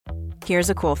Here's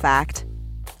a cool fact.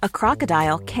 A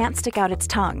crocodile can't stick out its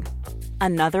tongue.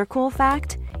 Another cool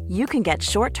fact, you can get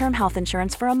short-term health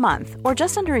insurance for a month or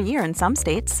just under a year in some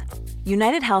states.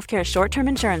 United Healthcare short-term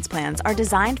insurance plans are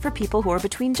designed for people who are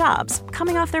between jobs,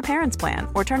 coming off their parents' plan,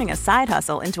 or turning a side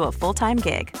hustle into a full-time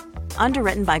gig.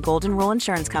 Underwritten by Golden Rule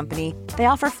Insurance Company, they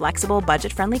offer flexible,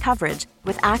 budget-friendly coverage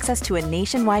with access to a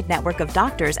nationwide network of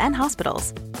doctors and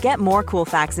hospitals. Get more cool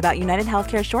facts about United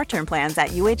Healthcare short-term plans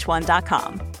at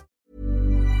uh1.com.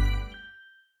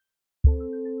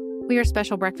 We are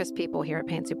special breakfast people here at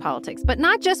Pantsuit Politics, but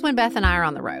not just when Beth and I are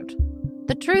on the road.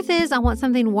 The truth is, I want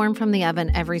something warm from the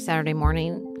oven every Saturday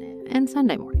morning and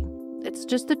Sunday morning. It's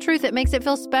just the truth. It makes it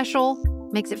feel special,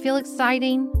 makes it feel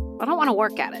exciting. I don't want to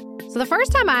work at it. So the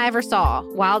first time I ever saw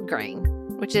Wild Grain,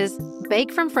 which is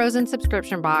bake from frozen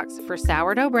subscription box for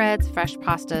sourdough breads, fresh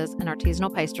pastas, and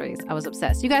artisanal pastries, I was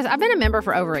obsessed. You guys, I've been a member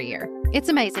for over a year. It's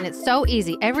amazing. It's so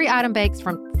easy. Every item bakes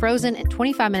from frozen in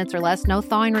 25 minutes or less, no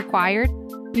thawing required.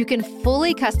 You can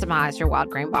fully customize your Wild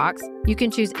Grain box. You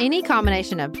can choose any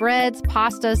combination of breads,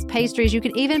 pastas, pastries. You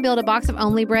can even build a box of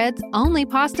only breads, only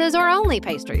pastas, or only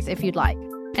pastries if you'd like.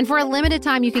 And for a limited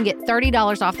time, you can get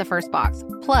 $30 off the first box,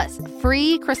 plus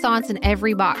free croissants in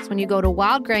every box when you go to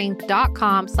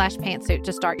wildgrain.com/pantsuit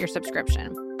to start your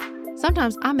subscription.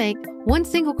 Sometimes I make one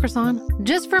single croissant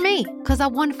just for me because I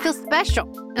want to feel special,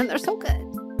 and they're so good.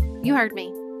 You heard me.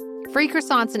 Free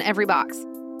croissants in every box.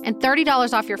 And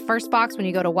 $30 off your first box when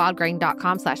you go to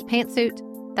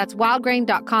wildgrain.com/pantsuit. That's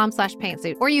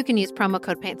wildgrain.com/pantsuit. Or you can use promo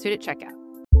code pantsuit at checkout.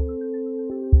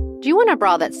 Do you want a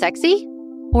bra that's sexy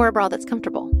or a bra that's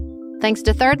comfortable? Thanks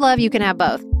to Third Love, you can have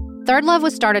both. Third Love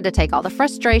was started to take all the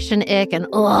frustration, ick, and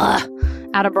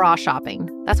out of bra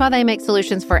shopping. That's why they make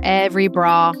solutions for every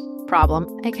bra problem,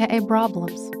 aka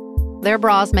problems. Their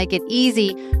bras make it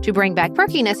easy to bring back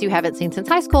perkiness you haven't seen since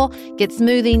high school, get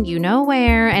smoothing you know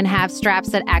where, and have straps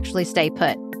that actually stay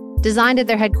put. Designed at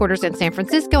their headquarters in San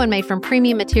Francisco and made from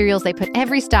premium materials, they put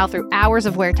every style through hours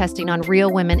of wear testing on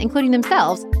real women, including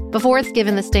themselves, before it's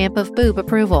given the stamp of boob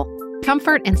approval.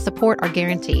 Comfort and support are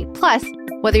guaranteed. Plus,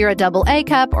 whether you're a double A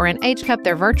cup or an H cup,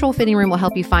 their virtual fitting room will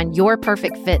help you find your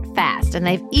perfect fit fast. And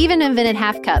they've even invented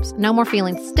half cups. No more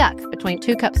feeling stuck between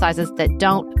two cup sizes that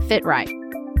don't fit right.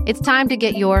 It's time to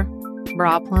get your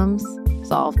problems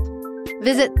solved.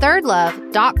 Visit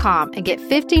thirdlove.com and get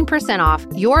 15% off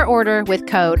your order with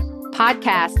code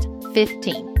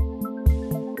podcast15.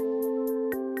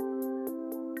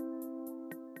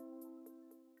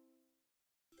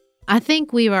 I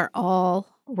think we are all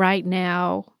right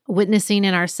now witnessing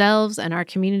in ourselves and our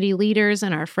community leaders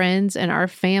and our friends and our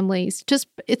families.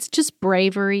 It's just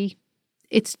bravery.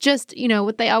 It's just,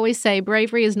 what they always say,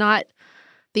 bravery is not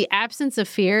the absence of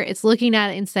fear. It's looking at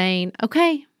it and saying,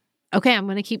 okay, I'm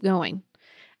going to keep going.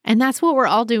 And that's what we're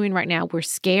all doing right now. We're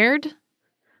scared.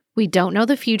 We don't know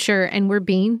the future, and we're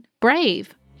being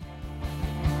brave.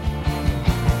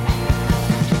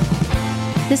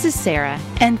 This is Sarah.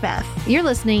 And Beth. You're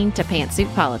listening to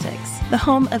Pantsuit Politics, the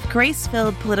home of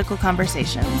grace-filled political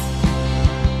conversations.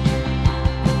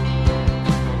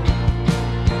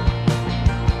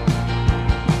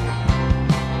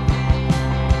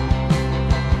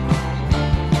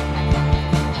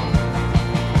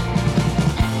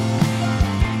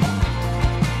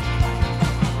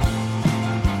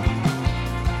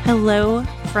 Hello,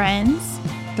 friends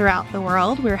throughout the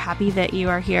world. We're happy that you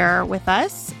are here with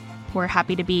us. We're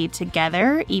happy to be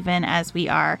together, even as we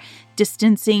are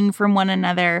distancing from one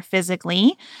another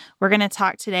physically. We're going to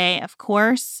talk today, of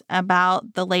course,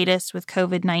 about the latest with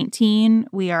COVID-19.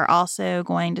 We are also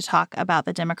going to talk about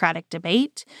the Democratic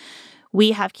debate.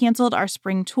 We have canceled our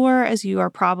spring tour, as you are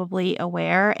probably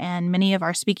aware, and many of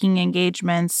our speaking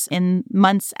engagements in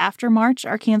months after March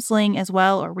are canceling as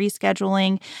well or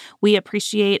rescheduling. We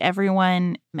appreciate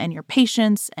everyone and your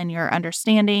patience and your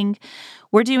understanding.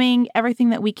 We're doing everything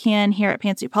that we can here at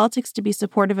Pantsuit Politics to be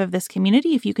supportive of this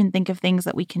community. If you can think of things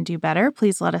that we can do better,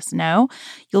 please let us know.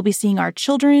 You'll be seeing our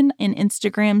children in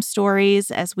Instagram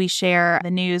stories as we share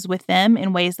the news with them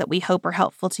in ways that we hope are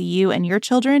helpful to you and your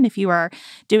children if you are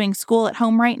doing school at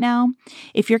home right now.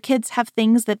 If your kids have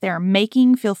things that they're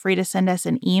making, feel free to send us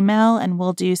an email and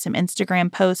we'll do some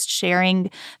Instagram posts sharing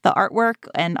the artwork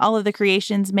and all of the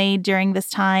creations made during this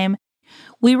time.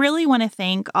 We really want to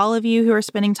thank all of you who are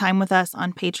spending time with us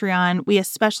on Patreon. We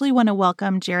especially want to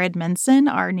welcome Jared Minson,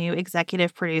 our new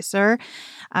executive producer.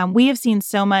 We have seen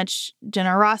so much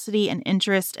generosity and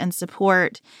interest and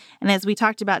support. And as we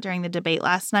talked about during the debate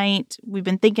last night, we've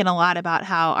been thinking a lot about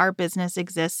how our business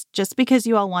exists just because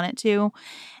you all want it to.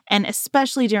 And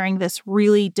especially during this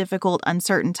really difficult,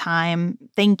 uncertain time,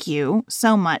 thank you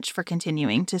so much for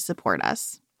continuing to support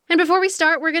us. And before we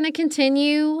start, we're going to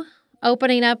continue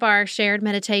opening up our shared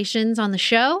meditations on the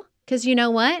show because you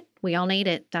know what? We all need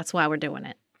it. That's why we're doing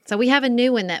it. So we have a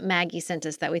new one that Maggie sent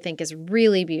us that we think is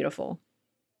really beautiful.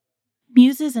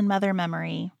 Muses in Mother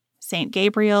Memory, Saint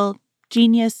Gabriel,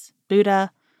 Genius,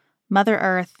 Buddha, Mother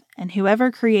Earth, and whoever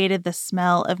created the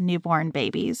smell of newborn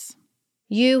babies.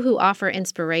 You who offer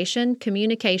inspiration,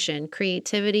 communication,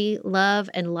 creativity, love,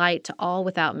 and light to all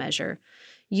without measure.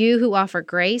 You who offer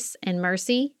grace and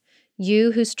mercy.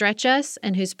 You who stretch us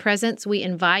and whose presence we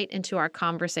invite into our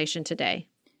conversation today.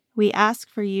 We ask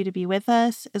for you to be with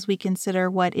us as we consider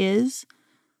what is,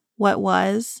 what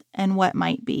was, and what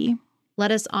might be.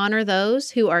 Let us honor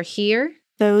those who are here,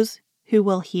 those who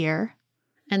will hear,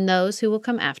 and those who will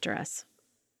come after us.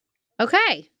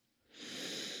 Okay.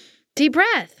 Deep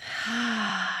breath.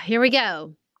 Here we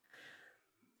go.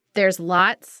 There's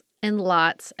lots and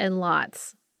lots and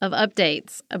lots of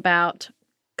updates about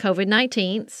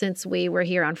COVID-19 since we were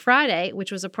here on Friday,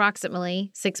 which was approximately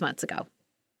 6 months ago.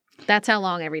 That's how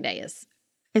long every day is.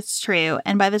 It's true.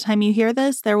 And by the time you hear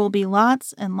this, there will be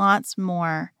lots and lots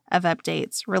more of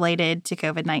updates related to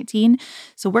COVID-19.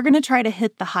 So we're going to try to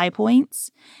hit the high points,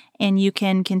 and you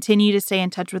can continue to stay in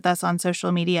touch with us on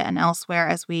social media and elsewhere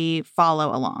as we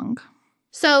follow along.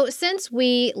 So since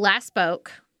we last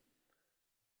spoke,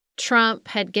 Trump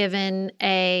had given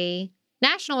a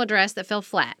national address that fell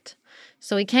flat.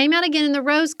 So he came out again in the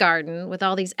Rose Garden with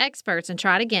all these experts and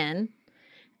tried again.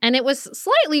 And it was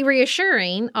slightly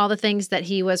reassuring, all the things that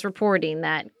he was reporting,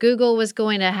 that Google was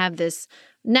going to have this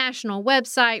national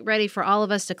website ready for all of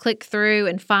us to click through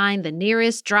and find the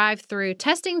nearest drive-through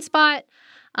testing spot.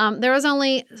 There was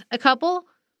only a couple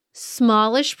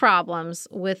smallish problems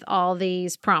with all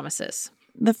these promises.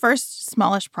 The first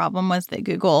smallish problem was that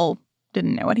Google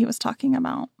didn't know what he was talking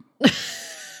about.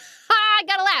 I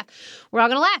gotta laugh. We're all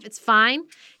gonna laugh. It's fine.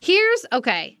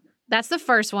 Okay. That's the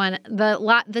first one.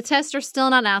 The tests are still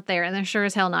not out there, and they're sure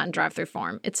as hell not in drive-through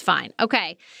form. It's fine.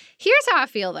 Okay. Here's how I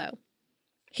feel, though.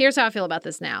 Here's how I feel about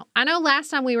this now. I know last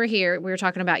time we were here, we were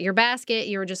talking about your basket.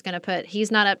 You were just going to put,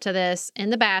 he's not up to this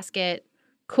in the basket.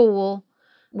 Cool.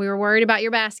 We were worried about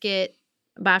your basket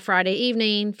by Friday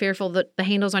evening, fearful that the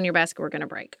handles on your basket were going to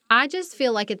break. I just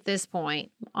feel like at this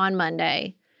point on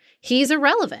Monday, he's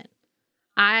irrelevant.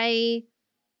 I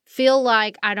feel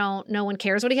like no one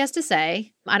cares what he has to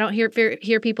say. I don't hear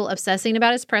people obsessing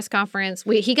about his press conference.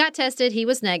 He got tested. He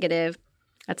was negative.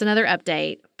 That's another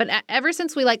update. But ever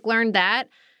since we learned that,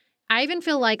 I even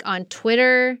feel like on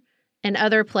Twitter and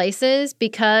other places,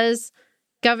 because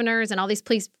governors and all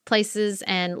these places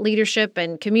and leadership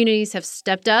and communities have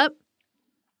stepped up,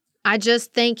 I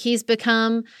just think he's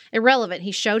become irrelevant.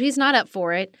 He showed he's not up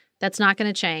for it. That's not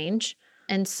going to change.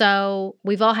 And so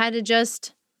we've all had to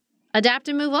just adapt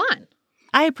and move on.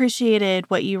 I appreciated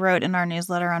what you wrote in our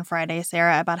newsletter on Friday,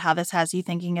 Sarah, about how this has you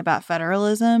thinking about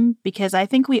federalism, because I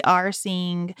think we are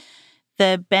seeing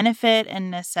the benefit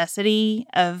and necessity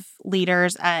of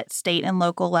leaders at state and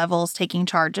local levels taking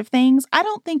charge of things. I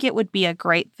don't think it would be a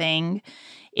great thing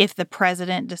if the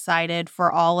president decided for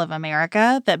all of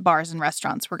America that bars and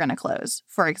restaurants were going to close,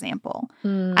 for example.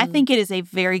 I think it is a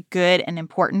very good and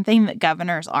important thing that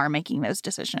governors are making those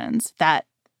decisions, that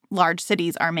large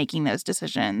cities are making those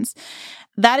decisions.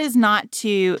 That is not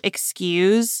to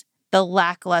excuse the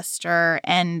lackluster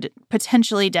and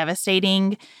potentially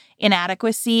devastating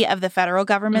inadequacy of the federal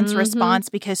government's response,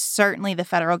 because certainly the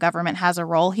federal government has a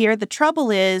role here. The trouble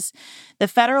is the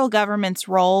federal government's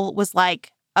role was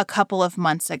a couple of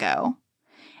months ago,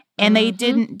 and they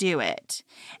didn't do it.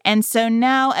 And so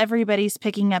now everybody's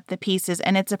picking up the pieces,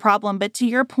 and it's a problem. But to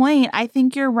your point, I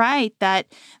think you're right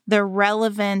that the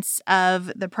relevance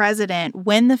of the president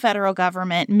when the federal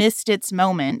government missed its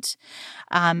moment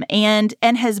and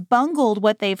has bungled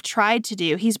what they've tried to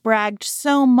do. He's bragged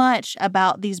so much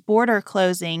about these border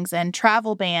closings and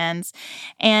travel bans.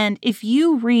 And if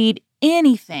you read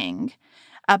anything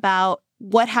about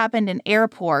what happened in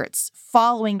airports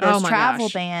following those travel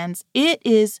bans,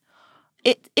 it's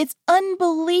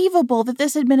unbelievable that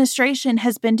this administration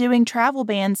has been doing travel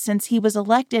bans since he was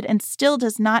elected and still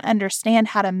does not understand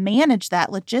how to manage that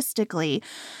logistically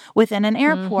within an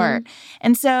airport.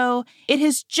 And so it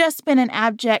has just been an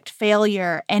abject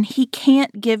failure, and he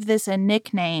can't give this a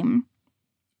nickname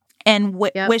and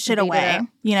wish it away,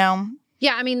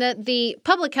 Yeah, I mean, the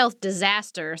public health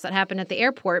disasters that happened at the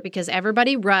airport because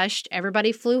everybody rushed,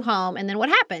 everybody flew home, and then what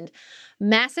happened?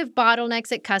 Massive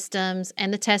bottlenecks at customs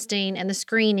and the testing and the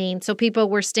screening, so people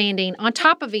were standing on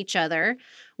top of each other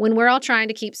when we're all trying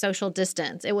to keep social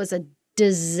distance. It was a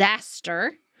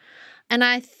disaster. And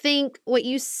I think what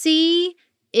you see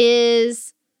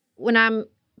is when I'm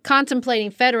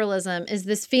contemplating federalism is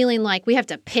this feeling like we have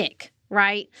to pick,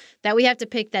 right? That we have to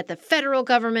pick that the federal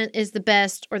government is the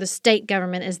best or the state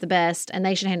government is the best and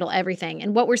they should handle everything.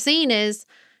 And what we're seeing is,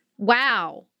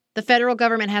 wow, the federal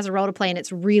government has a role to play and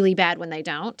it's really bad when they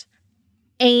don't.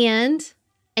 And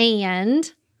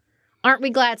aren't we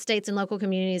glad states and local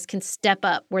communities can step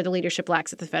up where the leadership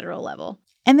lacks at the federal level?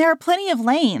 And there are plenty of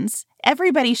lanes.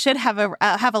 Everybody should have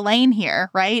a lane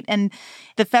here, right? And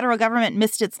the federal government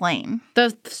missed its lane.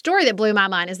 The story that blew my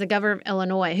mind is the governor of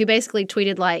Illinois, who basically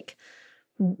tweeted like,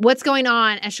 what's going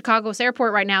on at Chicago's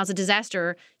airport right now is a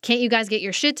disaster. Can't you guys get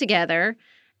your shit together?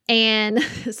 And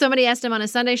somebody asked him on a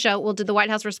Sunday show, well, did the White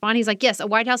House respond? He's like, yes, a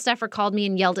White House staffer called me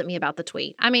and yelled at me about the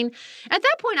tweet. I mean, at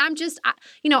that point, I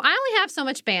only have so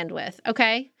much bandwidth,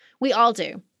 okay? We all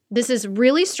do. This is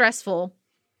really stressful.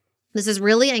 This is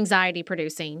really anxiety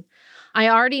producing. I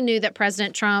already knew that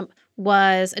President Trump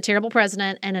was a terrible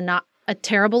president and not a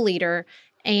terrible leader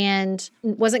and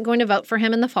wasn't going to vote for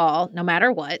him in the fall, no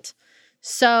matter what.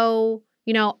 So,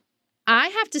 I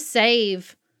have to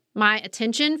save my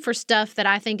attention for stuff that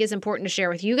I think is important to share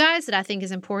with you guys, that I think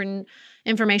is important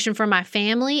information for my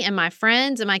family and my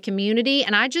friends and my community.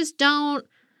 And I just don't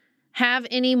have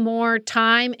any more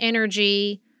time,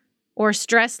 energy, or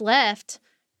stress left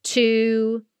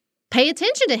to pay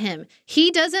attention to him.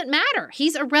 He doesn't matter.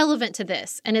 He's irrelevant to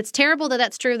this. And it's terrible that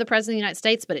that's true of the President of the United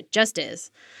States, but it just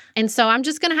is. And so I'm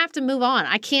just going to have to move on.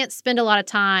 I can't spend a lot of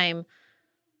time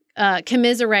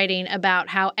commiserating about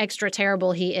how extra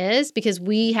terrible he is, because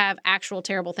we have actual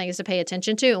terrible things to pay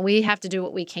attention to, and we have to do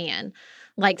what we can,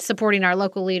 like supporting our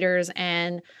local leaders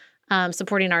and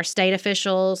supporting our state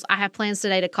officials. I have plans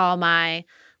today to call my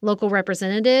local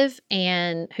representative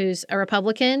and who's a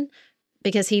Republican,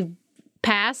 because he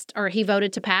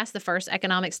voted to pass the first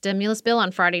economic stimulus bill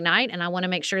on Friday night, and I want to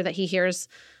make sure that he hears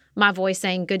my voice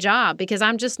saying good job, because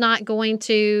I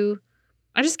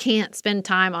just can't spend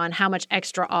time on how much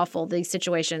extra awful these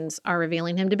situations are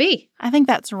revealing him to be. I think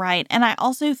that's right. And I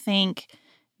also think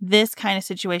this kind of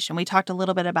situation, we talked a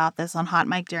little bit about this on Hot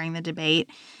Mic during the debate,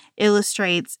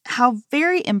 illustrates how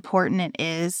very important it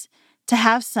is to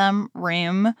have some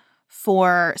room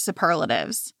for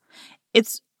superlatives.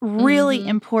 It's really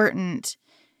important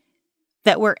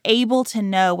that we're able to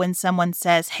know when someone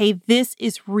says, hey, this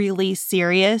is really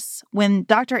serious. When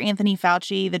Dr. Anthony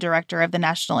Fauci, the director of the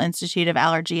National Institute of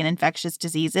Allergy and Infectious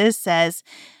Diseases, says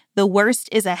the worst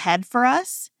is ahead for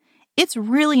us, it's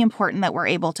really important that we're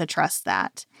able to trust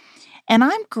that. And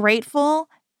I'm grateful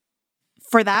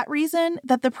for that reason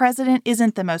that the president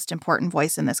isn't the most important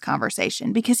voice in this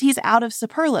conversation, because he's out of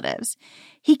superlatives.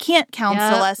 He can't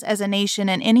counsel us as a nation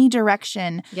in any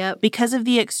direction because of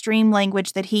the extreme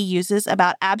language that he uses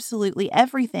about absolutely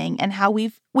everything, and how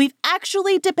we've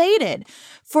actually debated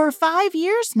for 5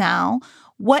 years now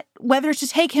whether to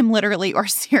take him literally or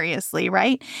seriously,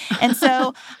 right? And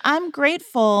so I'm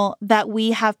grateful that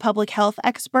we have public health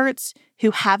experts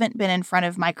who haven't been in front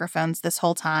of microphones this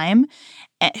whole time,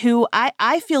 who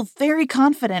I feel very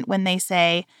confident when they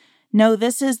say, no,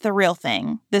 this is the real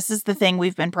thing. This is the thing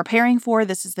we've been preparing for.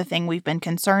 This is the thing we've been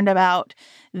concerned about.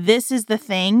 This is the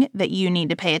thing that you need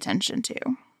to pay attention to.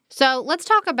 So let's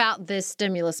talk about this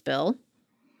stimulus bill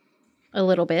a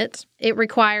little bit. It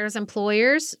requires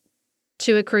employers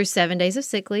to accrue 7 days of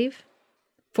sick leave,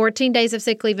 14 days of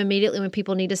sick leave immediately when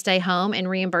people need to stay home, and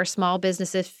reimburse small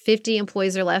businesses 50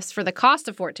 employees or less for the cost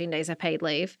of 14 days of paid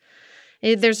leave.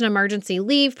 There's an emergency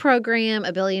leave program,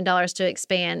 $1 billion to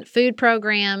expand food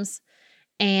programs,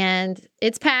 and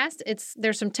it's passed.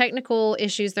 There's some technical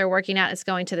issues they're working out. It's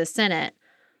going to the Senate.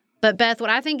 But Beth,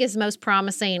 what I think is most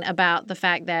promising about the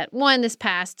fact that, one, this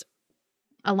passed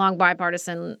along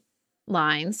bipartisan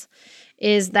lines,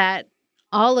 is that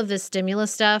all of this stimulus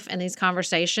stuff and these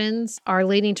conversations are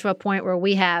leading to a point where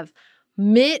we have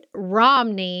Mitt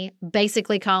Romney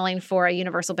basically calling for a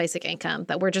universal basic income,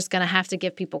 that we're just going to have to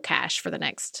give people cash for the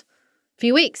next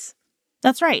few weeks.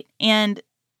 That's right. And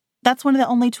that's one of the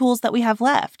only tools that we have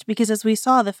left, because as we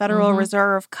saw, the Federal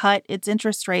Reserve cut its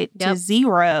interest rate to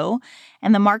 0,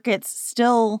 and the markets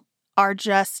still are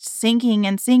just sinking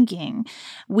and sinking.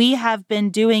 We have been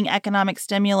doing economic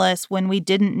stimulus when we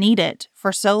didn't need it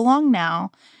for so long now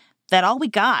that all we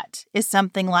got is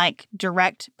something like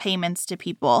direct payments to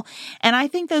people. And I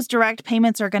think those direct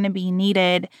payments are going to be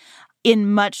needed.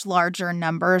 in much larger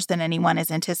numbers than anyone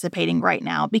is anticipating right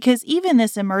now. Because even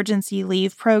this emergency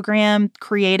leave program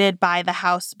created by the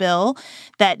House bill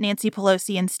that Nancy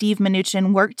Pelosi and Steve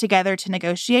Mnuchin worked together to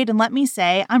negotiate, and let me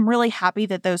say, I'm really happy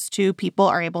that those two people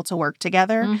are able to work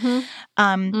together.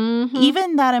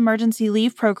 Even that emergency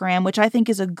leave program, which I think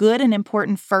is a good and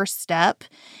important first step,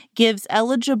 gives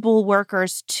eligible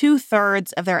workers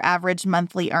 2/3 of their average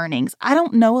monthly earnings. I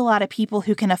don't know a lot of people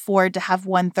who can afford to have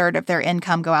 1/3 of their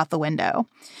income go out the window.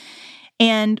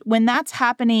 And when that's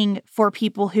happening for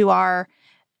people who are,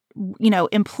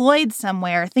 employed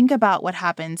somewhere, think about what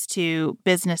happens to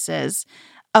businesses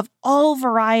of all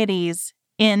varieties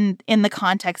in the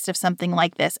context of something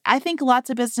like this. I think lots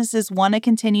of businesses want to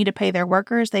continue to pay their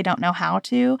workers. They don't know how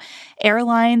to.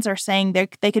 Airlines are saying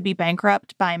they could be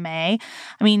bankrupt by May.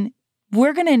 I mean,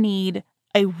 we're going to need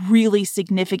a really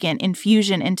significant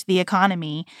infusion into the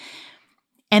economy.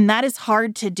 And that is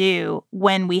hard to do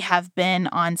when we have been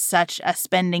on such a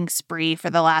spending spree for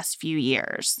the last few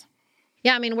years.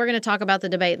 Yeah, I mean, we're going to talk about the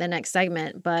debate in the next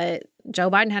segment, but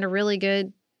Joe Biden had a really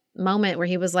good moment where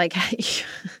he was like, hey,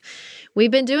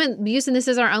 we've been using this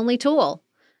as our only tool,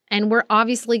 and we're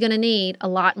obviously going to need a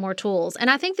lot more tools. And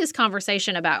I think this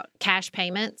conversation about cash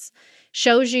payments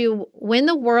shows you when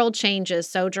the world changes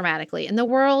so dramatically, and the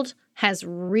world has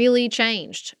really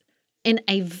changed in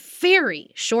a very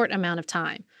short amount of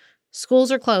time.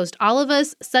 Schools are closed. All of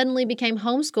us suddenly became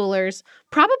homeschoolers,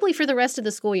 probably for the rest of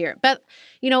the school year. But,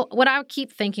 what I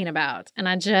keep thinking about, and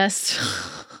I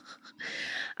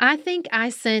think I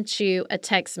sent you a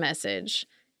text message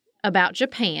about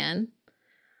Japan.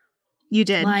 You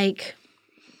did. Like,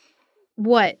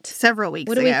 what? Several weeks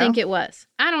What ago. do we think it was?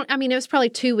 It was probably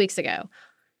 2 weeks ago.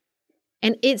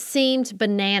 And it seemed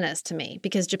bananas to me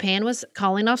because Japan was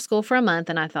calling off school for a month.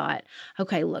 And I thought,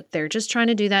 okay, look, they're just trying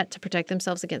to do that to protect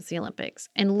themselves against the Olympics.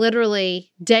 And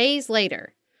literally days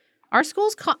later, our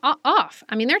school's off.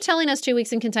 I mean, they're telling us 2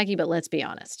 weeks in Kentucky, but let's be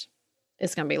honest,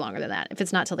 it's going to be longer than that if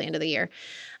it's not till the end of the year.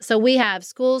 So we have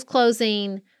schools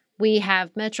closing. We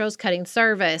have metros cutting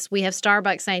service. We have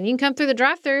Starbucks saying, you can come through the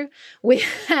drive-thru. We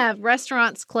have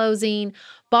restaurants closing,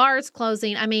 bars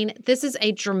closing. I mean, this is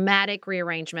a dramatic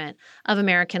rearrangement of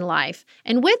American life.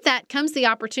 And with that comes the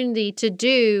opportunity to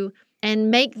do and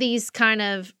make these kind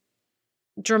of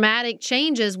dramatic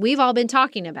changes we've all been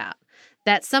talking about,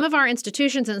 that some of our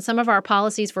institutions and some of our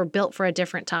policies were built for a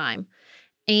different time.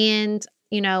 And,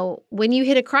 when you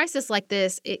hit a crisis like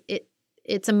this,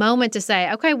 it's a moment to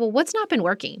say, okay, well, what's not been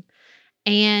working?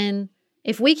 And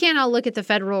if we can't all look at the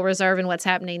Federal Reserve and what's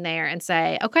happening there and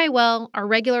say, okay, well, our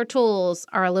regular tools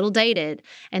are a little dated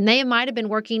and they might have been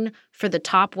working for the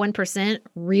top 1%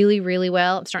 really, really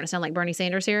well. I'm starting to sound like Bernie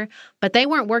Sanders here, but they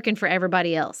weren't working for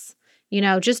everybody else.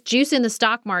 Just juicing the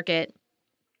stock market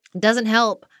doesn't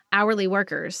help hourly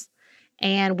workers.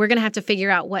 And we're going to have to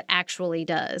figure out what actually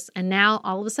does. And now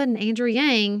all of a sudden, Andrew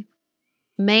Yang,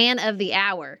 man of the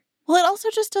hour. Well, it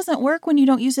also just doesn't work when you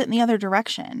don't use it in the other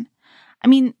direction. I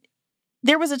mean,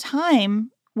 there was a time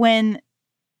when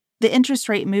the interest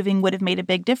rate moving would have made a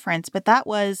big difference, but that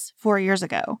was 4 years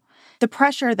ago. The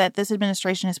pressure that this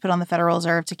administration has put on the Federal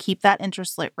Reserve to keep that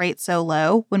interest rate so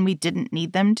low when we didn't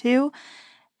need them to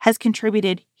has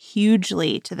contributed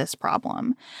hugely to this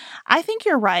problem. I think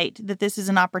you're right that this is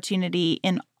an opportunity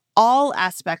in all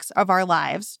aspects of our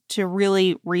lives to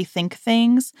really rethink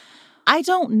things. I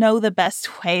don't know the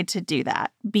best way to do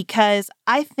that because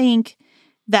I think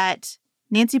that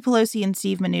Nancy Pelosi and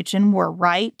Steve Mnuchin were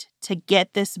right to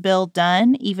get this bill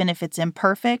done, even if it's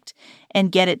imperfect,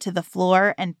 and get it to the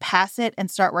floor and pass it and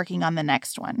start working on the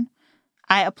next one.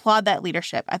 I applaud that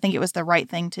leadership. I think it was the right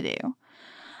thing to do.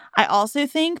 I also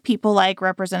think people like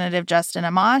Representative Justin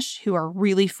Amash, who are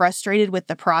really frustrated with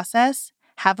the process,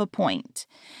 have a point.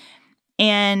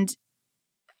 And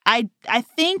I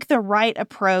think the right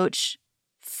approach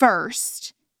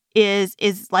first is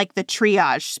like the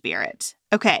triage spirit.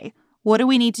 Okay, what do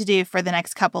we need to do for the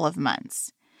next couple of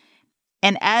months?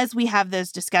 And as we have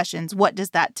those discussions, what does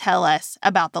that tell us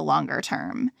about the longer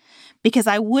term? Because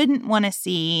I wouldn't want to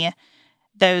see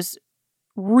those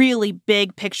really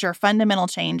big picture fundamental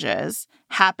changes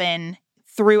happen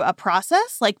through a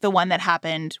process like the one that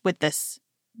happened with this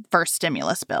first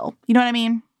stimulus bill. You know what I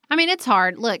mean? I mean, it's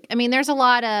hard. Look, there's a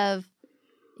lot of,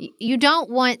 you don't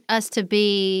want us to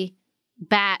be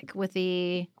back with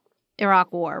the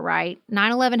Iraq War, right?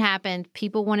 9/11 happened.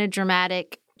 People wanted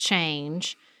dramatic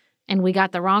change, and we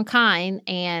got the wrong kind.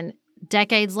 And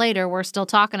decades later, we're still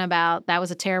talking about that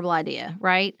was a terrible idea,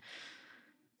 right?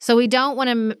 So we don't want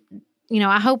to,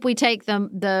 I hope we take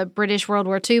the British World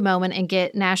War II moment and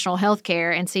get national health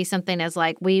care and see something as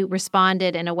like we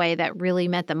responded in a way that really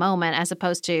met the moment, as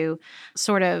opposed to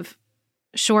sort of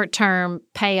short-term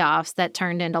payoffs that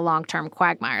turned into long-term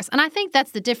quagmires. And I think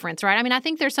that's the difference, right? I mean, I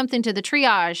think there's something to the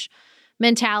triage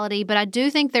mentality, but I do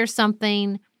think there's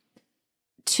something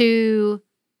to,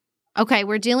 okay,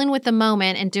 we're dealing with the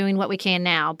moment and doing what we can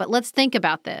now, but let's think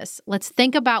about this. Let's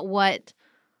think about what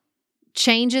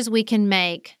changes we can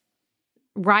make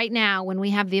right now when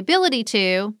we have the ability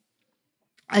to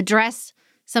address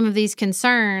some of these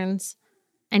concerns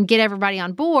and get everybody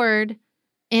on board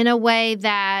in a way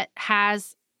that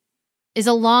is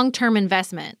a long-term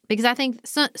investment. Because I think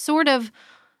sort of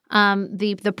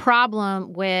the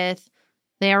problem with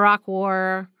the Iraq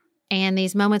War and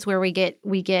these moments where we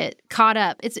get caught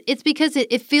up, it's because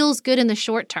it feels good in the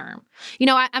short term.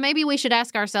 Maybe we should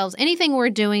ask ourselves, anything we're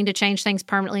doing to change things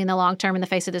permanently in the long term in the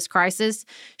face of this crisis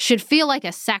should feel like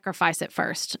a sacrifice at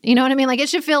first. You know what I mean? Like, it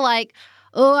should feel like,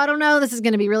 oh, I don't know, this is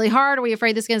going to be really hard. Are we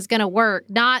afraid this is going to work?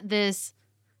 Not this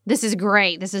is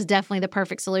great. This is definitely the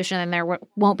perfect solution, and there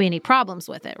won't be any problems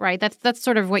with it, right? That's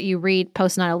sort of what you read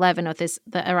post 9/11 with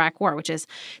the Iraq War, which is,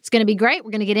 it's going to be great.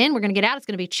 We're going to get in. We're going to get out. It's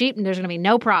going to be cheap, and there's going to be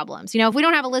no problems. If we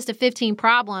don't have a list of 15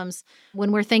 problems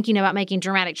when we're thinking about making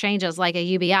dramatic changes like a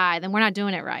UBI, then we're not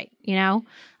doing it right.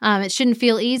 It shouldn't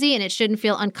feel easy, and it shouldn't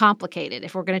feel uncomplicated.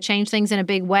 If we're going to change things in a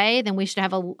big way, then we should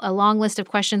have a long list of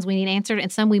questions we need answered,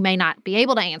 and some we may not be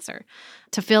able to answer,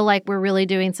 to feel like we're really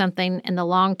doing something in the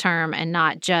long term and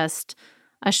not just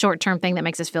a short-term thing that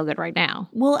makes us feel good right now.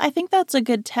 Well, I think that's a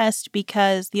good test,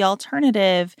 because the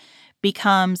alternative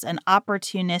becomes an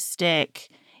opportunistic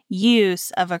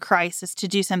use of a crisis to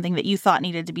do something that you thought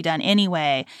needed to be done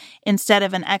anyway, instead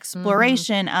of an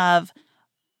exploration of,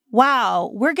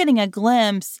 wow, we're getting a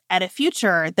glimpse at a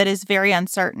future that is very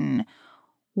uncertain.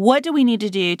 What do we need to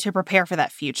do to prepare for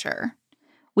that future?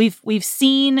 We've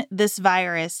seen this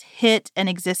virus hit an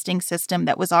existing system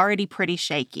that was already pretty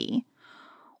shaky.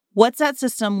 What's that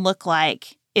system look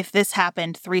like if this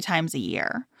happened 3 times a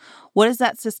year? What does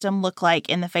that system look like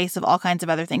in the face of all kinds of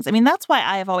other things? I mean, that's why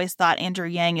I have always thought Andrew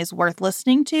Yang is worth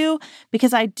listening to,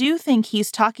 because I do think he's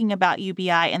talking about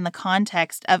UBI in the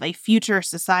context of a future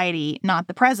society, not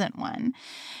the present one.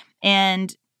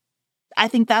 And I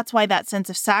think that's why that sense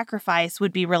of sacrifice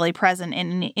would be really present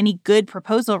in any good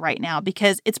proposal right now,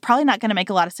 because it's probably not going to make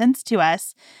a lot of sense to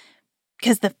us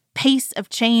because the pace of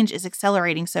change is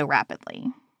accelerating so rapidly.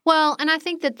 Well, and I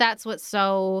think that's what's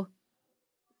so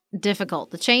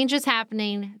difficult. The change is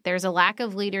happening. There's a lack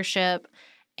of leadership,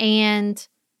 and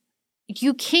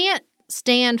you can't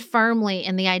stand firmly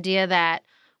in the idea that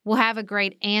we'll have a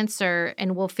great answer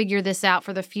and we'll figure this out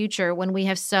for the future when we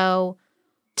have so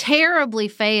terribly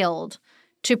failed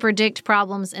to predict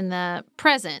problems in the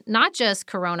present, not just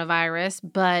coronavirus,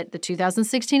 but the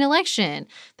 2016 election,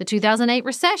 the 2008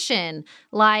 recession.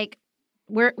 Like,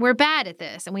 we're bad at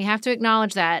this, and we have to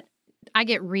acknowledge that. I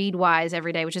get ReadWise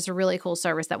every day, which is a really cool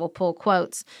service that will pull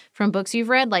quotes from books you've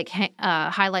read, like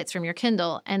highlights from your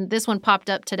Kindle. And this one popped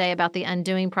up today about the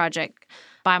Undoing Project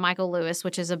by Michael Lewis,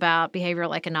 which is about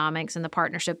behavioral economics and the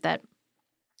partnership that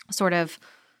sort of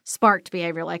sparked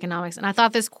behavioral economics. And I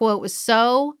thought this quote was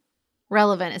so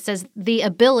relevant. It says, the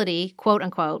ability, quote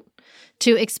unquote,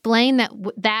 to explain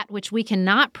that which we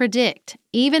cannot predict,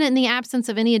 even in the absence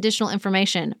of any additional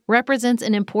information, represents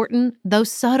an important, though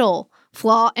subtle,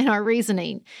 flaw in our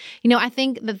reasoning. I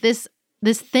think that this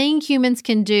thing humans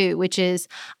can do, which is,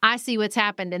 I see what's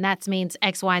happened and that means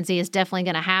X, Y, and Z is definitely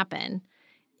going to happen,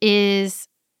 is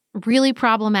really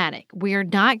problematic. We are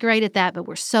not great at that, but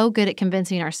we're so good at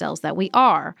convincing ourselves that we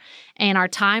are. And our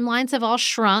timelines have all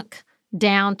shrunk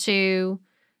down to,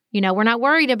 we're not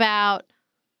worried about,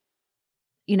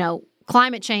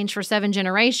 climate change for 7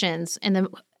 generations in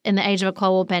the age of a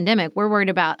global pandemic. We're worried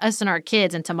about us and our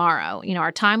kids and tomorrow.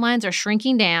 Our timelines are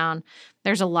shrinking down.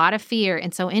 There's a lot of fear.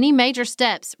 And so any major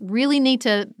steps really need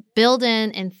to build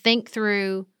in and think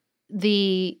through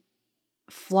the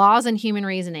flaws in human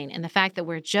reasoning and the fact that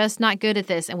we're just not good at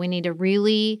this, and we need to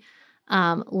really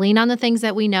lean on the things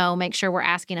that we know, make sure we're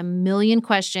asking a million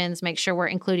questions, make sure we're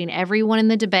including everyone in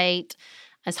the debate,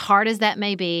 as hard as that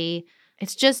may be.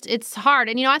 It's hard.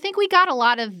 And, I think we got a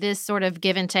lot of this sort of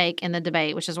give and take in the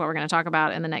debate, which is what we're going to talk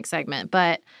about in the next segment.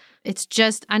 But it's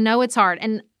just, I know it's hard.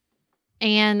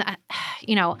 And I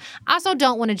also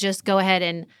don't want to just go ahead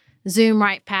and zoom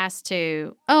right past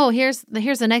to, here's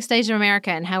the next stage of America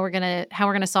and how we're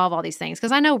gonna solve all these things.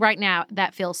 Because I know right now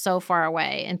that feels so far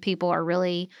away, and people are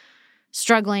really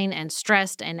struggling and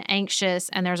stressed and anxious,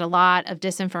 and there's a lot of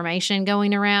disinformation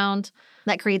going around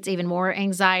that creates even more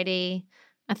anxiety.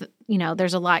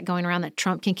 There's a lot going around that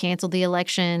Trump can cancel the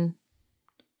election.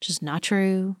 Just not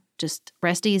true. Just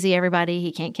rest easy, everybody.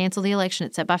 He can't cancel the election.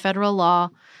 It's set by federal law.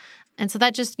 And so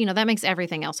that just, that makes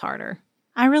everything else harder.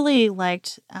 I really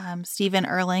liked Stephen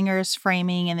Erlanger's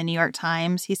framing in the New York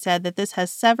Times. He said that this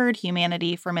has severed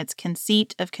humanity from its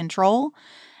conceit of control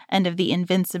and of the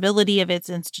invincibility of its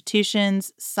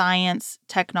institutions, science,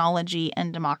 technology,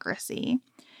 and democracy.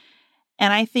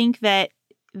 And I think that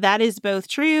is both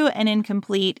true and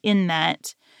incomplete in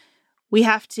that we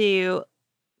have to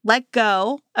let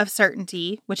go of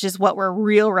certainty, which is what we're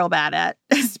real bad at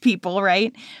as people,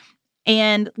 right?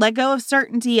 And let go of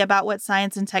certainty about what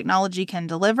science and technology can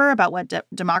deliver, about what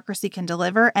democracy can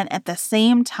deliver, and at the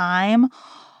same time,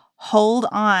 hold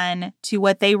on to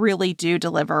what they really do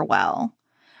deliver well.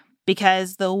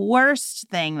 Because the worst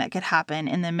thing that could happen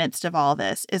in the midst of all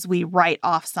this is we write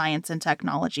off science and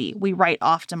technology. We write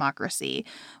off democracy.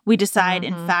 We decide,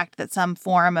 in fact, that some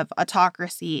form of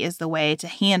autocracy is the way to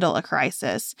handle a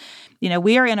crisis.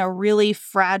 We are in a really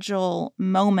fragile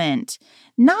moment,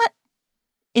 not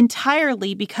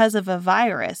entirely because of a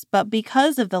virus, but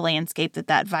because of the landscape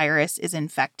that virus is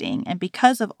infecting and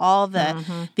because of all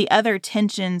the other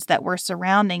tensions that were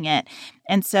surrounding it.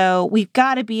 And so we've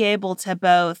got to be able to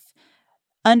both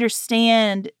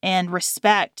understand and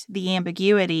respect the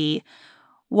ambiguity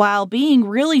while being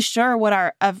really sure what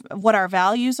our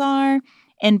values are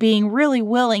and being really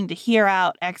willing to hear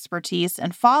out expertise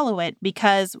and follow it,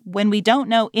 because when we don't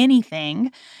know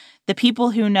anything, the people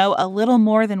who know a little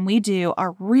more than we do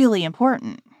are really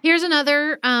important. Here's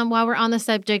another, while we're on the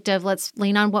subject of let's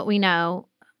lean on what we know.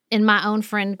 In my own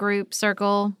friend group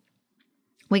circle,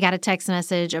 we got a text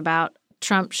message about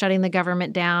Trump shutting the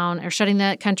government down or shutting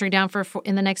the country down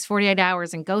in the next 48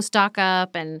 hours and go stock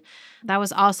up. And that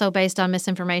was also based on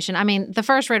misinformation. I mean, the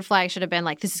first red flag should have been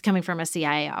like, this is coming from a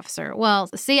CIA officer. Well,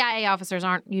 the CIA officers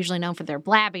aren't usually known for their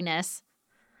blabbiness.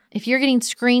 If you're getting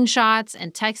screenshots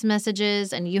and text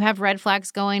messages and you have red flags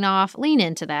going off, lean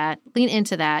into that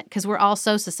because we're all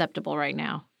so susceptible right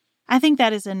now. I think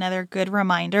that is another good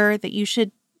reminder that you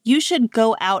should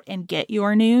go out and get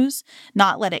your news,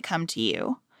 not let it come to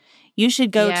you. You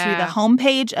should go to the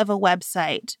homepage of a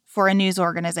website for a news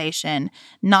organization,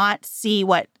 not see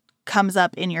what comes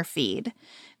up in your feed.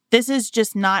 This is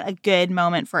just not a good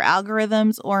moment for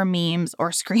algorithms or memes or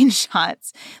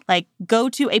screenshots. Like, go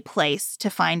to a place to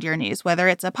find your news, whether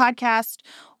it's a podcast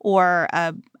or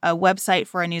a website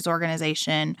for a news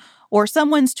organization or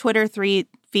someone's Twitter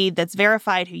feed that's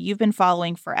verified who you've been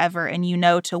following forever and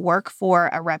to work for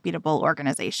a reputable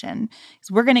organization.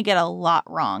 Because we're going to get a lot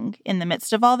wrong in the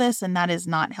midst of all this, and that is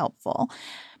not helpful.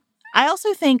 I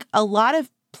also think a lot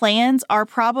of plans are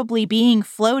probably being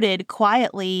floated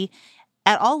quietly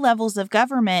at all levels of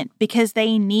government because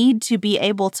they need to be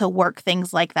able to work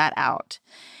things like that out.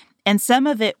 And some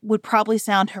of it would probably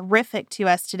sound horrific to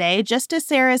us today, just as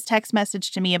Sarah's text message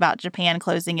to me about Japan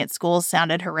closing its schools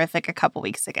sounded horrific a couple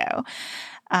weeks ago.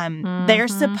 They're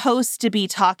supposed to be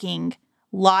talking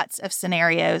lots of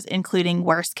scenarios, including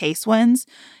worst case ones.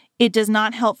 It does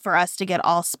not help for us to get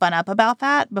all spun up about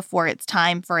that before it's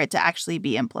time for it to actually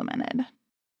be implemented.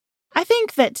 I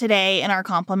think that today in our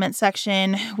compliment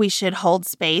section, we should hold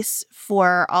space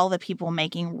for all the people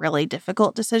making really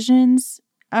difficult decisions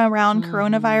around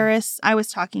coronavirus. I was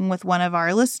talking with one of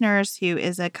our listeners who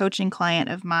is a coaching client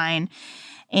of mine,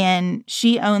 and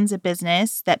she owns a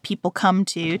business that people come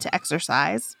to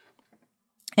exercise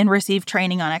and receive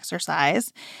training on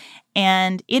exercise.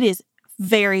 And it is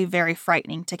very, very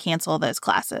frightening to cancel those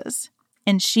classes.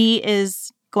 And she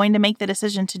is going to make the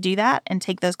decision to do that and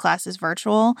take those classes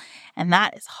virtual. And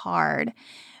that is hard.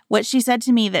 What she said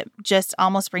to me that just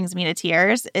almost brings me to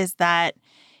tears is that,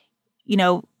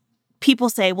 people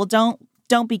say, well,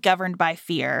 don't be governed by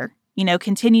fear.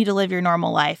 Continue to live your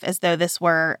normal life as though this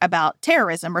were about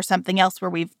terrorism or something else where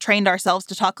we've trained ourselves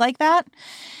to talk like that.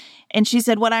 And she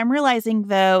said, what I'm realizing,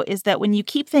 though, is that when you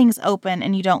keep things open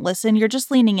and you don't listen, you're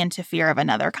just leaning into fear of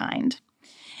another kind.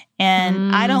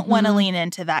 And I don't want to lean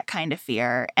into that kind of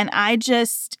fear. And I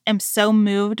just am so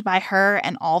moved by her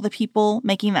and all the people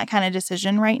making that kind of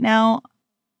decision right now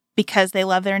because they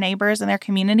love their neighbors and their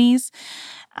communities,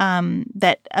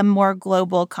 that a more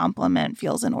global compliment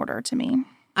feels in order to me.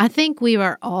 I think we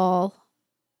are all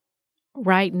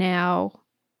right now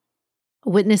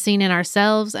witnessing in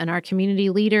ourselves and our community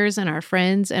leaders and our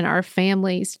friends and our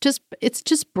families. It's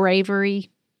just bravery.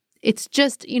 It's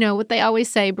just, what they always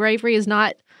say, bravery is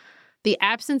not the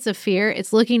absence of fear.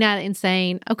 It's looking at it and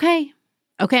saying, okay,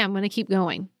 I'm going to keep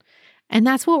going. And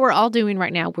that's what we're all doing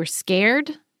right now. We're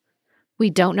scared. We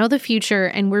don't know the future,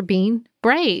 and we're being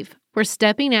brave. We're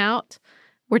stepping out.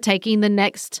 We're taking the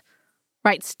next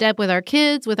right step with our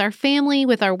kids, with our family,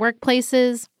 with our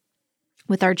workplaces,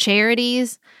 with our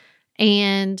charities.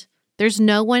 And there's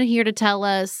no one here to tell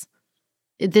us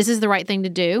this is the right thing to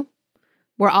do.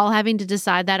 We're all having to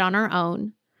decide that on our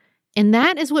own. And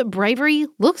that is what bravery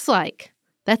looks like.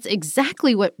 That's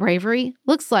exactly what bravery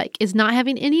looks like, is not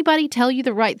having anybody tell you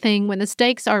the right thing when the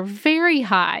stakes are very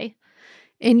high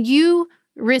and you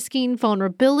risking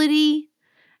vulnerability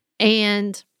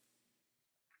and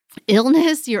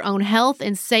illness, your own health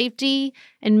and safety,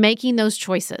 and making those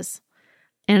choices.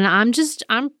 And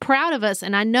I'm proud of us.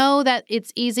 And I know that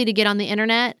it's easy to get on the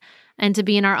internet and to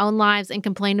be in our own lives and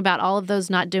complain about all of those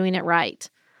not doing it right.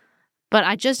 But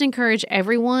I just encourage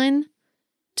everyone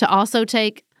to also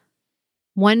take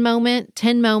 1 moment,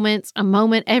 10 moments, a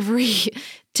moment every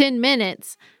 10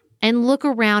 minutes, and look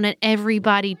around at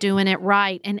everybody doing it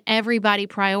right and everybody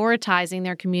prioritizing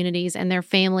their communities and their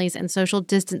families and social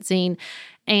distancing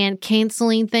and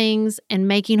canceling things and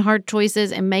making hard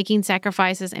choices and making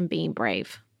sacrifices and being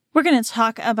brave. We're going to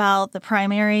talk about the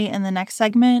primary in the next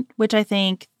segment, which I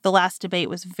think the last debate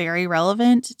was very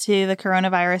relevant to the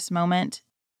coronavirus moment,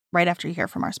 right after you hear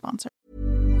from our sponsor.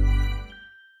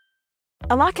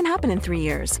 A lot can happen in 3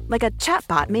 years, like a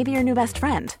chatbot may be your new best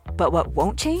friend. But what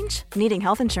won't change? Needing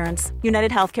health insurance.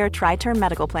 United Healthcare Tri-Term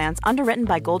Medical Plans, underwritten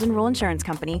by Golden Rule Insurance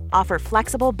Company, offer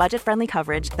flexible, budget-friendly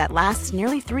coverage that lasts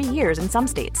nearly 3 years in some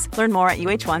states. Learn more at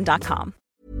uh1.com.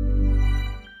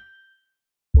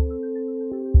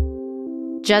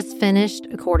 Just finished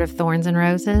A Court of Thorns and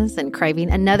Roses and craving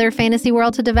another fantasy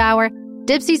world to devour?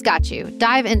 Dipsy's got you.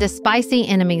 Dive into spicy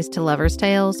enemies to lovers'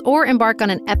 tales or embark on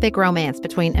an epic romance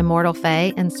between immortal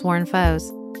fae and sworn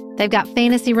foes. They've got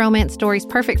fantasy romance stories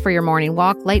perfect for your morning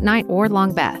walk, late night, or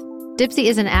long bath. Dipsy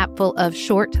is an app full of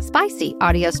short, spicy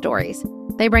audio stories.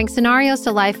 They bring scenarios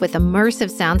to life with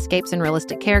immersive soundscapes and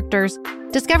realistic characters.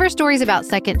 Discover stories about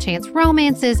second chance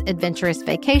romances, adventurous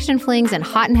vacation flings, and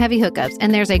hot and heavy hookups.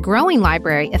 And there's a growing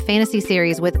library of fantasy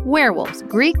series with werewolves,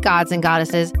 Greek gods and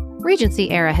goddesses,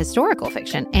 Regency-era historical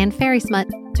fiction, and fairy smut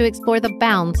to explore the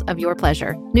bounds of your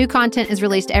pleasure. New content is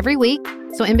released every week,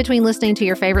 so in between listening to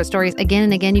your favorite stories again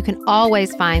and again, you can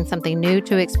always find something new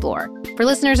to explore. For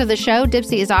listeners of the show,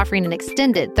 Dipsy is offering an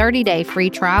extended 30-day free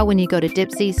trial when you go to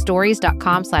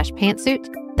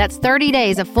dipsystories.com/pantsuit. That's 30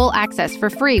 days of full access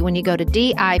for free when you go to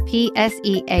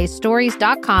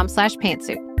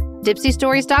dipseastories.com/pantsuit.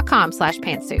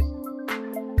 dipsystories.com/pantsuit.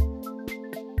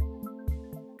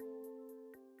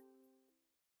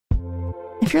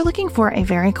 If you're looking for a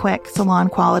very quick salon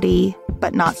quality,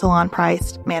 but not salon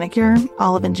priced manicure,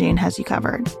 Olive & June has you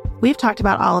covered. We've talked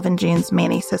about Olive & June's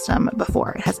Mani system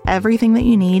before. It has everything that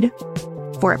you need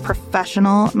for a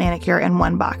professional manicure in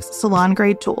one box. Salon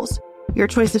grade tools, your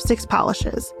choice of 6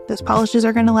 polishes. Those polishes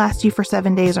are going to last you for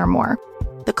 7 days or more.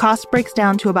 The cost breaks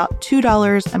down to about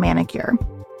 $2 a manicure.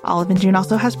 Olive & June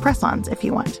also has press-ons if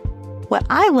you want. What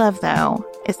I love, though,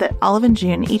 is that Olive &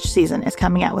 June each season is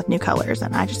coming out with new colors,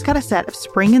 and I just got a set of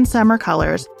spring and summer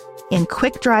colors in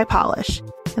quick dry polish.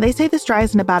 And they say this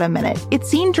dries in about a minute. It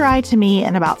seemed dry to me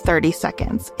in about 30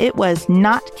 seconds. It was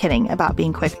not kidding about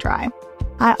being quick dry.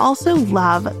 I also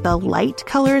love the light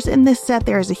colors in this set.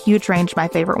 There is a huge range. My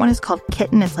favorite one is called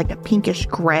Kitten. It's like a pinkish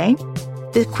gray.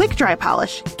 The quick dry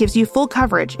polish gives you full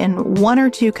coverage in 1 or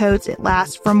 2 coats. It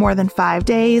lasts for more than 5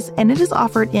 days, and it is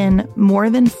offered in more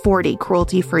than 40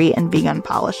 cruelty-free and vegan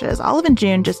polishes. Olive &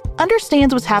 June just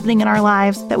understands what's happening in our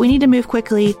lives, that we need to move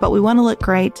quickly, but we want to look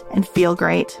great and feel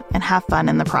great and have fun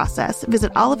in the process.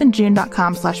 Visit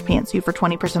oliveandjune.com/pantsuit for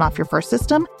 20% off your first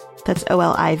system. That's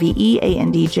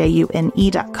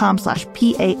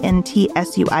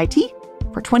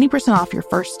oliveandjune.com/pantsuit for 20% off your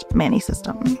first Mani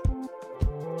system.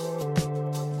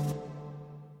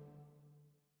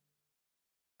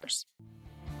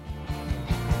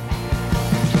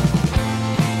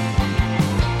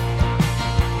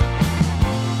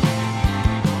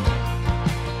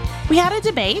 We had a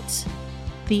debate,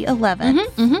 the 11th.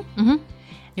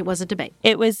 It was a debate.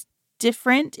 It was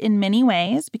different in many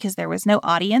ways because there was no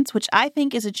audience, which I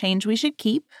think is a change we should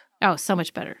keep. Oh, so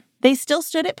much better. They still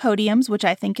stood at podiums, which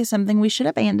I think is something we should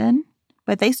abandon.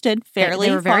 But they stood fairly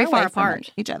they were very far apart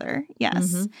from each other.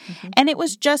 Yes. And it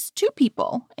was just 2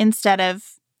 people instead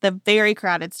of the very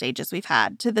crowded stages we've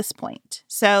had to this point.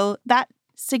 So that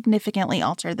significantly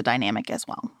altered the dynamic as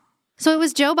well. So it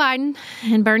was Joe Biden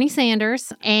and Bernie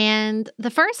Sanders. And the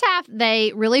first half,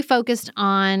 they really focused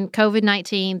on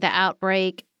COVID-19, the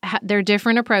outbreak, their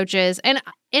different approaches. And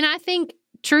I think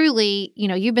truly, you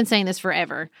know, you've been saying this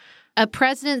forever, A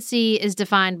presidency is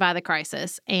defined by the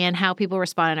crisis and how people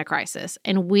respond in a crisis.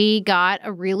 And we got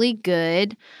a really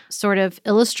good sort of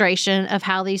illustration of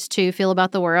how these two feel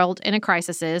about the world in a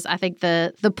crisis is. I think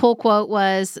the pull quote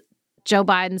was Joe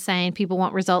Biden saying people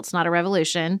want results, not a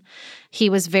revolution. He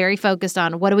was very focused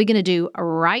on what are we going to do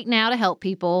right now to help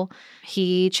people.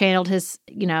 He channeled his,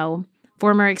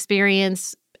 former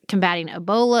experience combating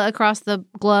Ebola across the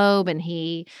globe. And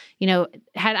he,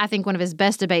 had, I think, one of his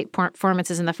best debate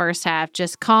performances in the first half,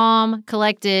 just calm,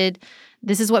 collected.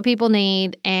 This is what people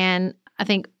need. And I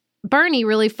think Bernie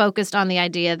really focused on the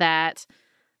idea that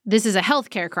this is a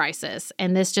healthcare crisis,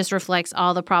 and this just reflects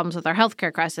all the problems with our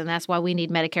healthcare crisis, and that's why we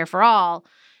need Medicare for all.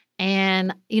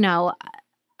 And,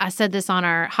 I said this on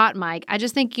our hot mic. I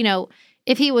just think,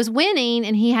 if he was winning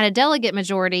and he had a delegate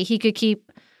majority, he could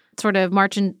keep sort of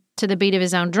marching to the beat of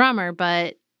his own drummer.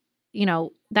 But,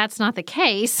 that's not the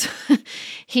case.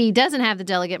 He doesn't have the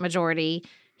delegate majority.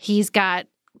 He's got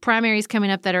primaries coming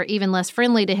up that are even less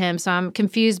friendly to him. So I'm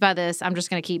confused by this. I'm just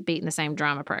going to keep beating the same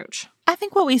drum approach. I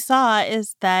think what we saw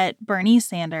is that Bernie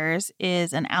Sanders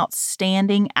is an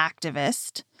outstanding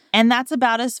activist, and that's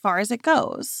about as far as it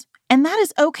goes. And that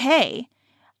is okay.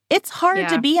 It's hard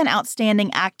to be an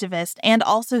outstanding activist and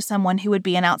also someone who would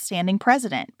be an outstanding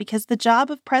president, because the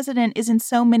job of president is in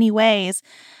so many ways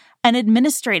an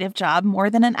administrative job more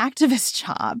than an activist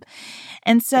job.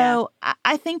 And so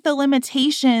I think the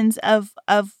limitations of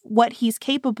what he's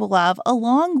capable of,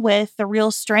 along with the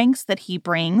real strengths that he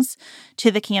brings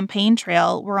to the campaign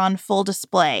trail, were on full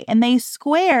display. And they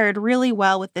squared really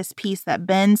well with this piece that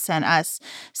Ben sent us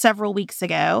several weeks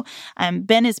ago.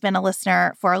 Ben has been a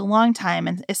listener for a long time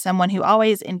and is someone who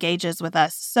always engages with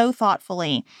us so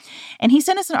thoughtfully. And he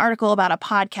sent us an article about a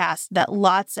podcast that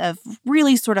lots of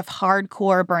really sort of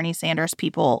hardcore Bernie Sanders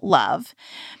people love,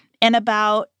 and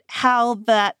about how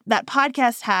that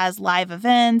podcast has live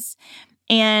events,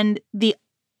 and the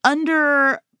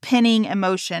underpinning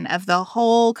emotion of the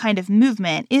whole kind of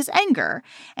movement is anger,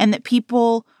 and that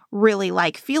people really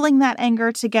like feeling that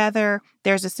anger together.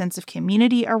 There's a sense of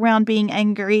community around being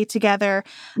angry together.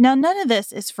 Now, none of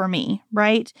this is for me,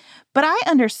 right? But I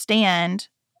understand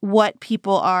what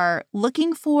people are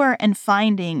looking for and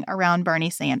finding around Bernie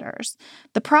Sanders.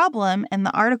 The problem, and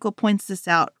the article points this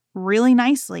out really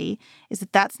nicely, is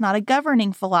that that's not a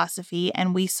governing philosophy,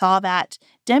 and we saw that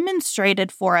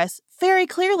demonstrated for us very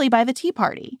clearly by the Tea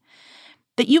Party.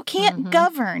 That you can't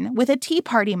govern with a Tea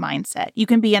Party mindset. You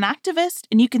can be an activist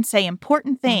and you can say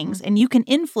important things and you can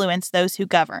influence those who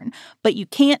govern, but you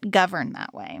can't govern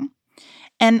that way.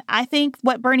 And I think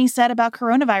what Bernie said about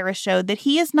coronavirus showed that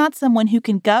he is not someone who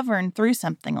can govern through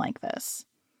something like this.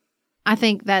 I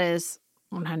think that is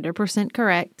 100%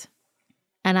 correct.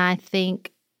 And I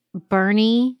think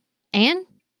Bernie and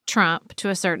Trump, to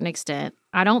a certain extent,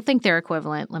 I don't think they're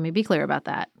equivalent. Let me be clear about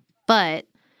that. But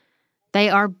they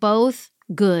are both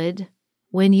good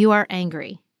when you are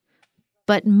angry.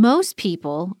 But most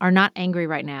people are not angry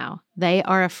right now. They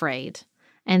are afraid.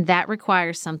 And that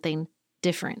requires something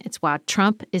different. It's why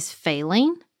Trump is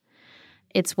failing.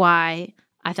 It's why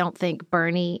I don't think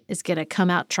Bernie is going to come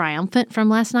out triumphant from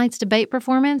last night's debate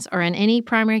performance or in any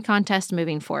primary contest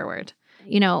moving forward.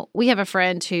 We have a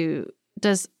friend who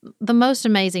does the most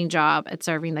amazing job at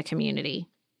serving the community.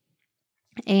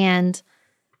 And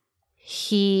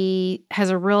he has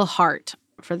a real heart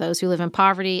for those who live in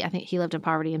poverty. I think he lived in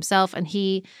poverty himself. And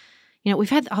we've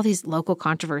had all these local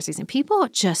controversies and people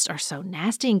just are so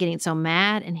nasty and getting so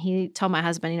mad. And he told my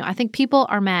husband, I think people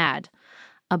are mad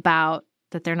about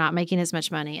that they're not making as much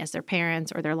money as their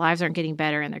parents, or their lives aren't getting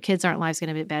better and their kids' lives going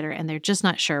to be better. And they're just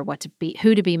not sure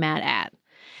who to be mad at.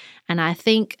 And I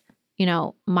think,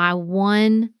 my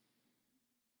one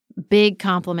big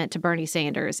compliment to Bernie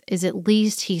Sanders is at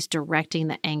least he's directing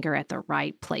the anger at the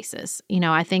right places.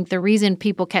 I think the reason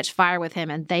people catch fire with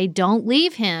him and they don't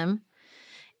leave him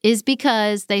is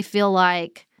because they feel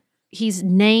like he's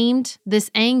named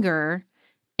this anger,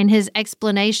 and his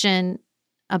explanation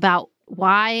about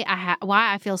why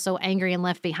I feel so angry and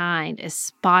left behind is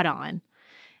spot on.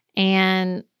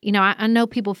 And, I know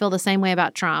people feel the same way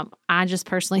about Trump. I just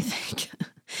personally think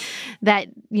that,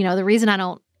 the reason I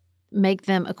don't make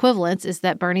them equivalents is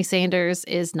that Bernie Sanders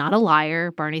is not a liar.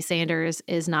 Bernie Sanders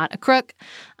is not a crook.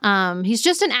 He's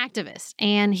just an activist.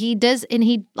 And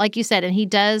like you said,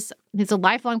 he's a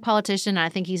lifelong politician. And I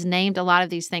think he's named a lot of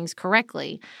these things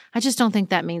correctly. I just don't think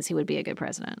that means he would be a good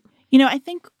president. I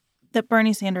think that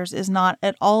Bernie Sanders is not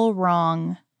at all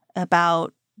wrong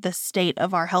about the state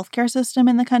of our healthcare system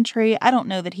in the country. I don't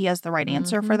know that he has the right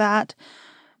answer for that.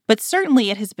 But certainly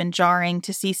it has been jarring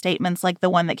to see statements like the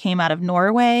one that came out of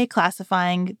Norway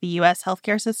classifying the U.S.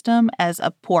 healthcare system as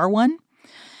a poor one.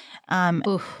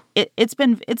 It's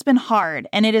been hard,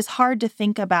 and it is hard to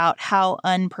think about how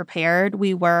unprepared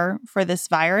we were for this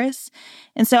virus.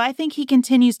 And so I think he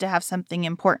continues to have something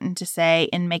important to say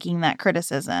in making that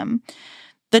criticism.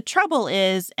 The trouble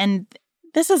is, and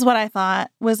this is what I thought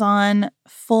was on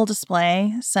full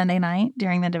display Sunday night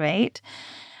during the debate,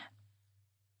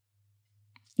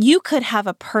 you could have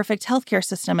a perfect healthcare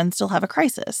system and still have a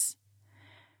crisis.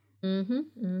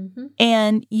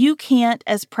 And you can't,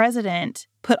 as president,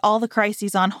 put all the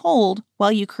crises on hold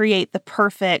while you create the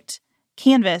perfect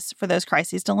canvas for those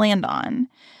crises to land on.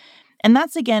 And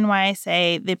that's, again, why I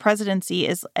say the presidency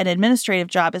is an administrative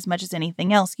job as much as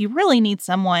anything else. You really need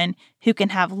someone who can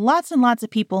have lots and lots of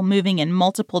people moving in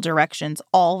multiple directions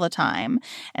all the time.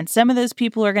 And some of those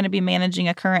people are going to be managing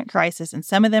a current crisis, and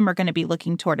some of them are going to be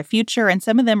looking toward a future, and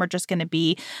some of them are just going to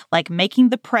be like making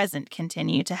the present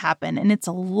continue to happen. And it's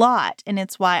a lot. And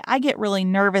it's why I get really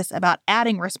nervous about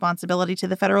adding responsibility to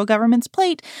the federal government's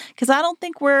plate, because I don't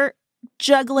think we're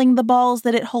juggling the balls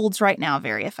that it holds right now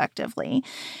very effectively.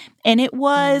 And it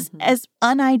was as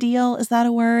unideal, is that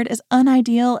a word? As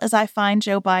unideal as I find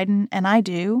Joe Biden, and I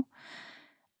do,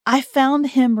 I found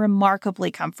him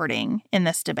remarkably comforting in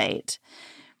this debate.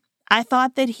 I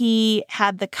thought that he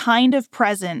had the kind of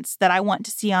presence that I want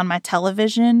to see on my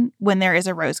television when there is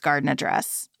a Rose Garden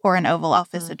address or an Oval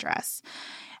Office address.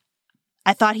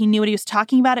 I thought he knew what he was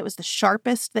talking about. It was the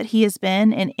sharpest that he has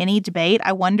been in any debate.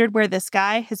 I wondered where this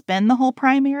guy has been the whole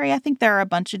primary. I think there are a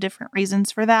bunch of different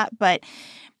reasons for that, but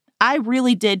I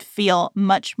really did feel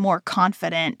much more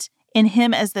confident in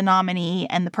him as the nominee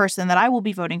and the person that I will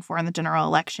be voting for in the general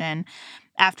election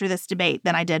after this debate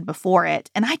than I did before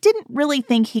it. And I didn't really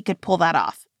think he could pull that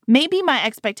off. Maybe my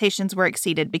expectations were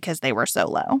exceeded because they were so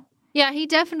low. Yeah, he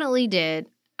definitely did.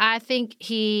 I think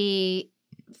he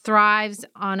thrives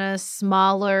on a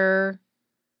smaller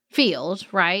field,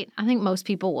 right? I think most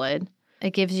people would.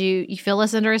 It gives you feel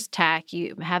less under attack.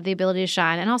 You have the ability to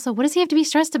shine. And also, what does he have to be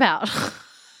stressed about?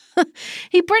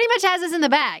 He pretty much has this in the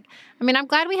bag. I mean, I'm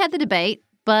glad we had the debate,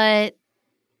 but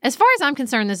as far as I'm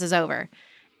concerned, this is over.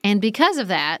 And because of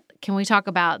that, can we talk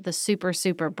about the super,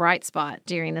 super bright spot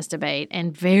during this debate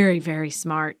and very, very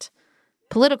smart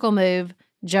political move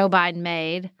Joe Biden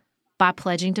made by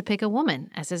pledging to pick a woman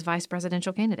as his vice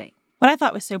presidential candidate? What I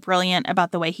thought was so brilliant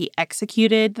about the way he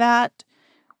executed that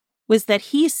was that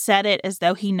he said it as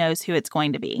though he knows who it's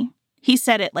going to be. He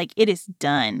said it like it is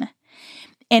done.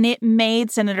 And it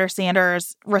made Senator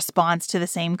Sanders' response to the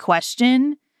same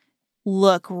question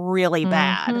look really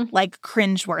bad, like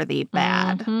cringeworthy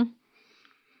bad. And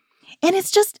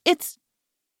it's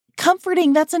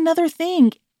comforting. That's another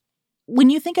thing. When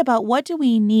you think about what do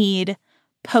we need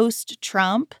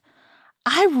post-Trump,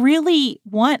 I really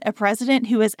want a president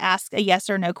who is asked a yes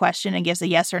or no question and gives a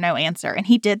yes or no answer. And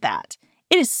he did that.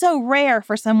 It is so rare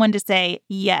for someone to say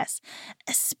yes,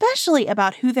 especially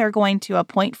about who they're going to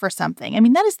appoint for something. I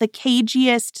mean, that is the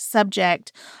cagiest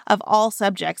subject of all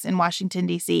subjects in Washington,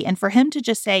 D.C. And for him to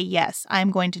just say, yes,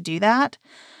 I'm going to do that,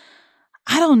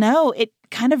 I don't know. It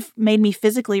kind of made me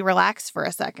physically relax for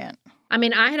a second. I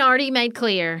mean, I had already made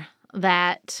clear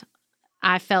that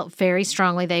I felt very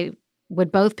strongly they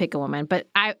would both pick a woman, but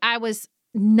I was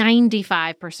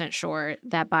 95% sure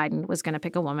that Biden was going to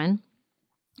pick a woman.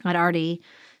 I'd already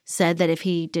said that if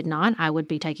he did not, I would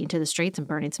be taking to the streets and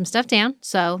burning some stuff down.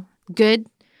 So good,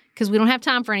 because we don't have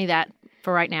time for any of that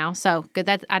for right now. So good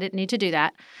that I didn't need to do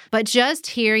that. But just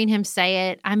hearing him say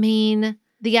it, I mean,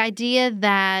 the idea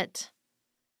that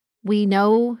we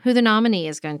know who the nominee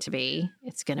is going to be,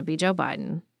 it's going to be Joe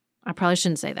Biden. I probably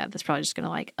shouldn't say that. That's probably just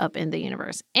going to upend the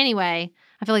universe. Anyway,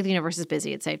 I feel like the universe is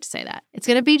busy. It's safe to say that. It's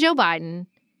going to be Joe Biden.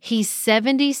 He's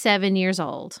 77 years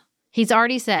old. He's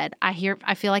already said, I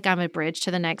feel like I'm a bridge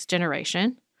to the next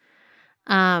generation.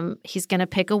 He's going to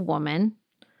pick a woman.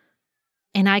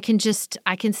 And I can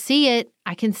see it.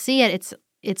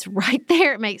 It's right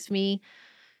there. It makes me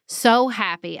so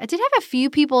happy. I did have a few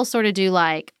people sort of do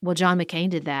well, John McCain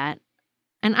did that.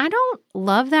 And I don't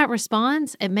love that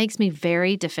response. It makes me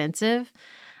very defensive.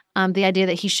 The idea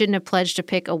that he shouldn't have pledged to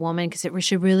pick a woman because it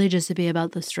should really just be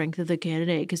about the strength of the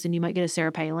candidate, because then you might get a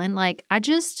Sarah Palin.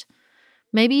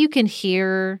 Maybe you can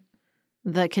hear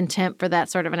the contempt for that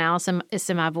sort of analysis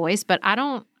in my voice, but I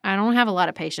don't have a lot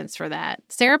of patience for that.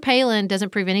 Sarah Palin doesn't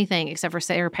prove anything except for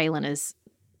Sarah Palin is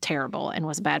terrible and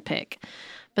was a bad pick.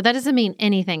 But that doesn't mean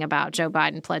anything about Joe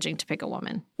Biden pledging to pick a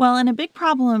woman. Well, and a big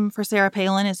problem for Sarah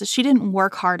Palin is that she didn't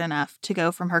work hard enough to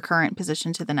go from her current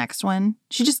position to the next one.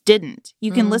 She just didn't.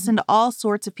 You can listen to all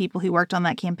sorts of people who worked on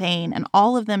that campaign, and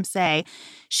all of them say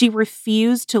she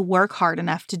refused to work hard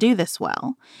enough to do this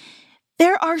well.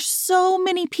 There are so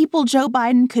many people Joe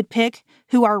Biden could pick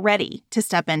who are ready to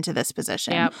step into this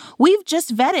position. Yep. We've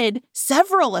just vetted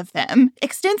several of them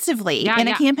extensively in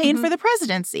a campaign for the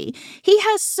presidency. He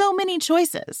has so many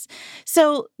choices.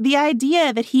 So the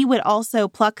idea that he would also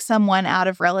pluck someone out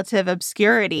of relative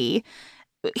obscurity,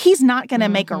 he's not going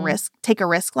to take a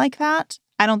risk like that.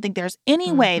 I don't think there's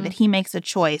any way that he makes a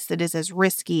choice that is as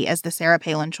risky as the Sarah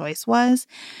Palin choice was.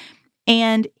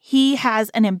 And he has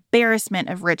an embarrassment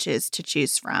of riches to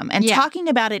choose from. And talking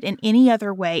about it in any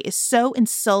other way is so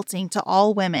insulting to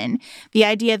all women. The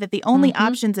idea that the only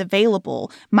options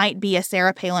available might be a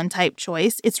Sarah Palin type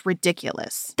choice, it's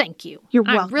ridiculous. Thank you. You're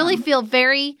welcome. I really feel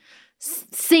very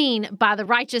seen by the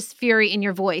righteous fury in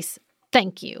your voice.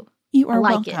 Thank you. You are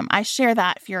welcome. I share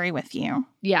that fury with you.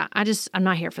 Yeah, I'm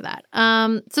not here for that.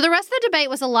 So the rest of the debate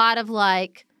was a lot of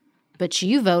like, but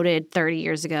you voted 30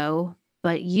 years ago,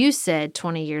 but you said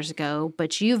 20 years ago,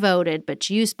 but you voted, but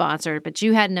you sponsored, but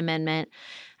you had an amendment.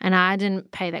 And I didn't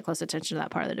pay that close attention to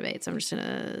that part of the debate. So I'm just going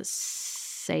to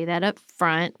say that up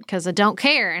front because I don't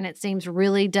care. And it seems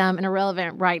really dumb and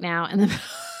irrelevant right now in the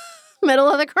middle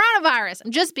of the coronavirus. I'm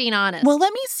just being honest. Well,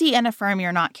 let me see and affirm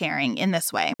you're not caring in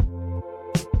this way.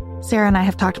 Sarah and I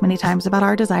have talked many times about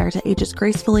our desire to age as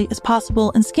gracefully as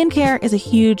possible, and skincare is a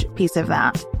huge piece of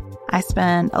that. I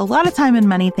spend a lot of time and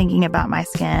money thinking about my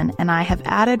skin, and I have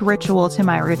added Ritual to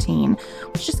my routine,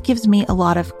 which just gives me a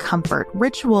lot of comfort.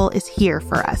 Ritual is here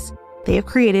for us. They have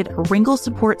created a wrinkle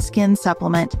support skin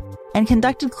supplement and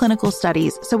conducted clinical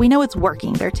studies, so we know it's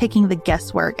working. They're taking the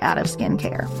guesswork out of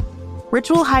skincare.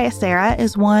 Ritual Hyacera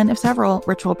is one of several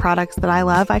Ritual products that I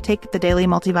love. I take the daily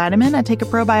multivitamin, I take a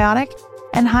probiotic,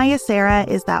 and Hyacera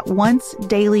is that once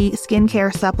daily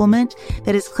skincare supplement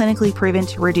that is clinically proven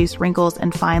to reduce wrinkles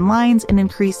and fine lines and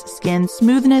increase skin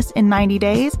smoothness in 90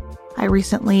 days. I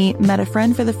recently met a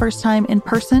friend for the first time in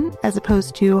person as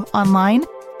opposed to online,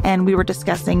 and we were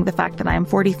discussing the fact that I am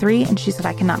 43, and she said,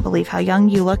 I cannot believe how young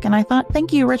you look. And I thought,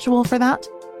 thank you, Ritual, for that.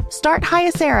 Start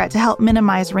Hyacera to help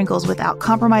minimize wrinkles without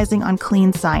compromising on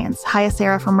clean science.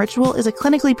 Hyacera from Ritual is a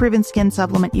clinically proven skin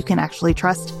supplement you can actually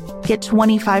trust. Get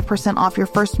 25% off your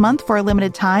first month for a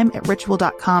limited time at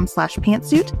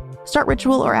ritual.com/pantsuit. Start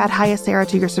Ritual or add Hyacera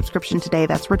to your subscription today.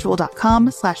 That's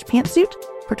ritual.com/pantsuit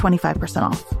for 25%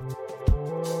 off.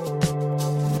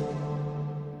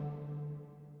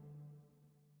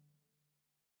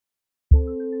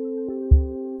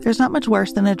 There's not much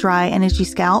worse than a dry and itchy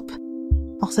scalp.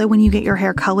 Also, when you get your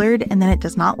hair colored and then it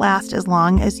does not last as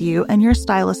long as you and your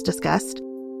stylist discussed.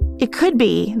 It could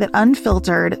be that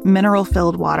unfiltered,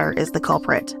 mineral-filled water is the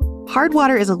culprit. Hard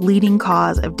water is a leading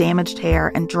cause of damaged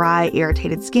hair and dry,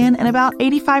 irritated skin, and about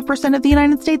 85% of the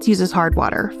United States uses hard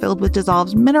water, filled with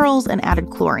dissolved minerals and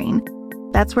added chlorine.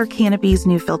 That's where Canopy's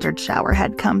new filtered shower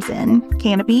head comes in.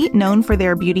 Canopy, known for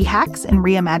their beauty hacks and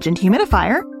reimagined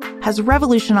humidifier, has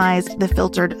revolutionized the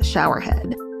filtered shower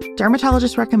head.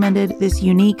 Dermatologists recommended this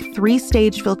unique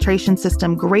 3-stage filtration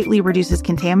system greatly reduces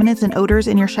contaminants and odors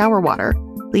in your shower water,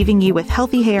 leaving you with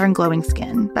healthy hair and glowing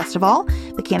skin. Best of all,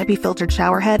 the Canopy filtered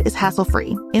shower head is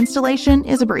hassle-free. Installation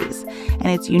is a breeze, and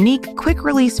its unique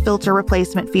quick-release filter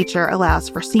replacement feature allows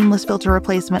for seamless filter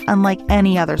replacement unlike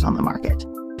any others on the market.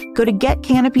 Go to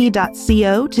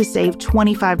getcanopy.co to save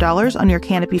 $25 on your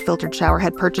Canopy filtered shower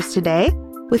head purchase today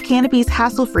with Canopy's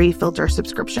hassle-free filter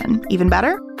subscription. Even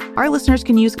better, our listeners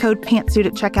can use code PANTSUIT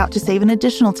at checkout to save an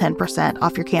additional 10%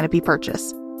 off your Canopy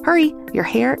purchase. Hurry, your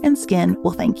hair and skin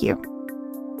will thank you.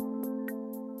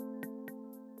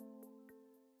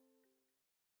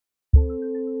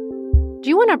 Do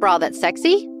you want a bra that's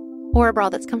sexy or a bra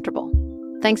that's comfortable?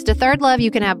 Thanks to Third Love,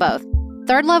 you can have both.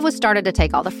 Third Love was started to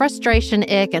take all the frustration,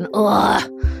 ick, and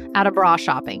out of bra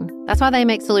shopping. That's why they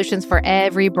make solutions for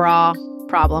every bra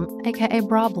problem, aka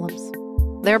problems.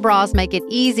 Their bras make it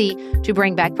easy to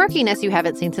bring back perkiness you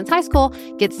haven't seen since high school,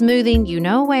 get smoothing you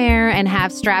know where, and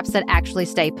have straps that actually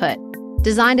stay put.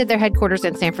 Designed at their headquarters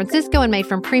in San Francisco and made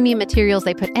from premium materials,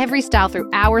 they put every style through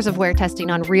hours of wear testing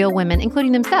on real women,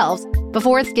 including themselves,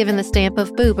 before it's given the stamp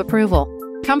of boob approval.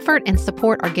 Comfort and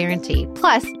support are guaranteed.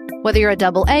 Plus, whether you're a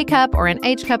double A cup or an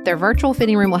H cup, their virtual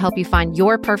fitting room will help you find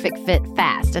your perfect fit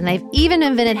fast. And they've even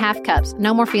invented half cups.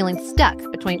 No more feeling stuck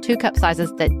between 2 cup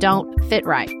sizes that don't fit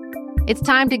right. It's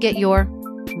time to get your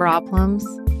problems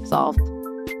solved.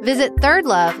 Visit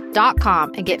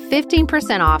thirdlove.com and get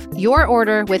 15% off your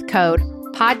order with code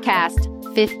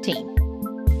podcast15.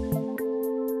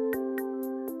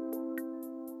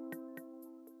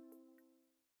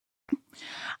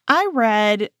 I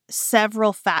read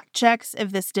several fact checks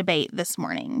of this debate this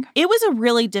morning. It was a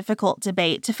really difficult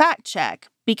debate to fact check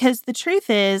Because the truth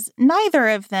is, neither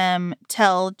of them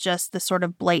tell just the sort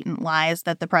of blatant lies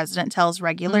that the president tells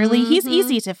regularly. He's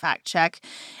easy to fact check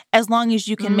as long as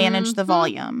you can manage the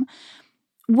volume.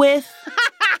 With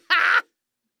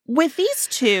these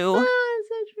two,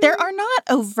 there are not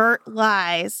overt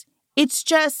lies. It's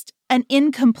just an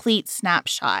incomplete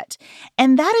snapshot.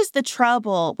 And that is the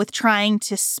trouble with trying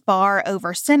to spar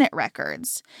over Senate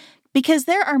records, because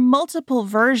there are multiple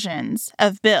versions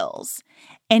of bills.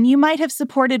 And you might have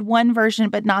supported one version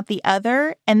but not the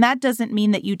other, and that doesn't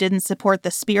mean that you didn't support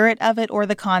the spirit of it or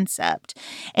the concept.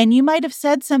 And you might have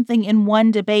said something in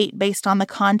one debate based on the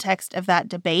context of that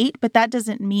debate, but that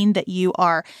doesn't mean that you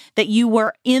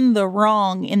were in the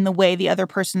wrong in the way the other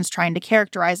person's trying to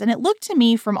characterize. And it looked to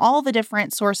me from all the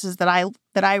different sources that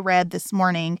I read this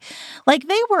morning, like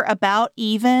they were about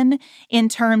even in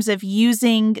terms of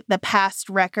using the past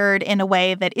record in a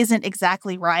way that isn't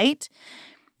exactly right.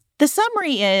 The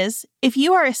summary is, if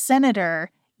you are a senator,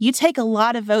 you take a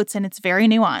lot of votes and it's very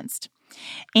nuanced.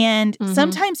 And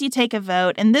sometimes you take a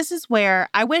vote, and this is where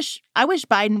I wish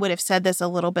Biden would have said this a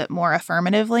little bit more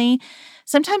affirmatively.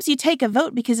 Sometimes you take a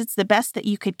vote because it's the best that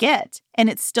you could get,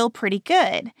 and it's still pretty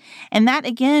good. And that,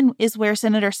 again, is where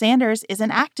Senator Sanders is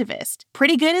an activist.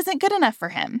 Pretty good isn't good enough for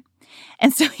him.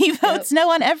 And so he votes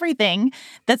no on everything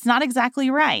that's not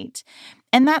exactly right.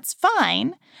 And that's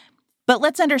fine. But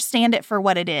let's understand it for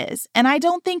what it is. And I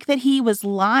don't think that he was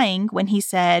lying when he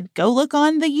said, go look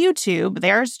on the YouTube.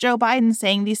 There's Joe Biden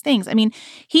saying these things. I mean,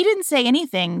 he didn't say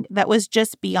anything that was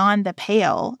just beyond the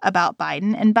pale about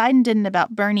Biden, and Biden didn't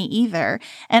about Bernie either.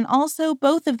 And also,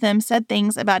 both of them said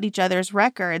things about each other's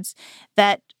records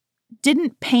that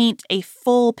didn't paint a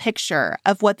full picture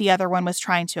of what the other one was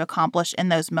trying to accomplish in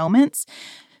those moments.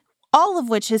 All of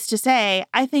which is to say,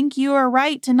 I think you are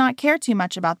right to not care too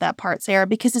much about that part, Sarah,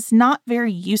 because it's not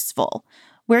very useful.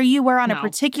 Where you were on a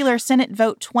particular Senate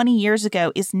vote 20 years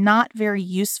ago is not very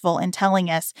useful in telling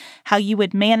us how you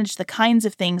would manage the kinds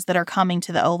of things that are coming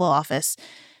to the Oval Office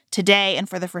today and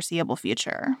for the foreseeable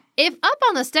future. If up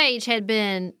on the stage had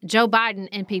been Joe Biden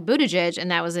and Pete Buttigieg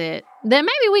and that was it, then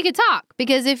maybe we could talk.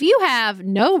 Because if you have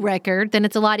no record, then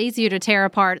it's a lot easier to tear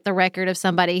apart the record of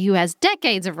somebody who has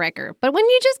decades of record. But when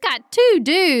you just got two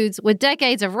dudes with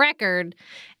decades of record,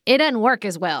 it doesn't work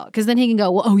as well. Because then he can go,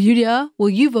 well, oh, yeah? Well,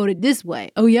 you voted this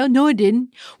way. Oh, yeah? No, I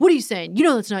didn't. What are you saying? You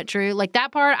know that's not true. Like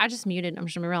that part, I just muted. I'm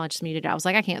just going to be real. I just muted it. I was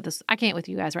like, I can't with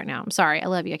you guys right now. I'm sorry. I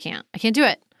love you. I can't do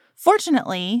it.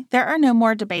 Fortunately, there are no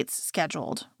more debates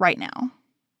scheduled right now.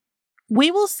 We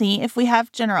will see if we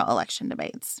have general election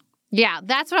debates. Yeah,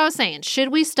 that's what I was saying.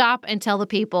 Should we stop and tell the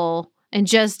people and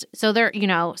just so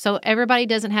everybody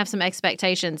doesn't have some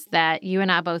expectations that you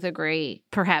and I both agree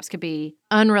perhaps could be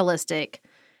unrealistic,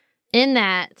 in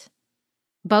that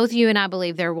both you and I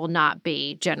believe there will not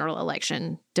be general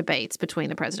election debates between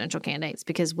the presidential candidates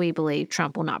because we believe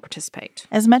Trump will not participate.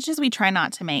 As much as we try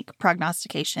not to make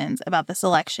prognostications about this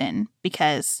election,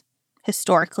 because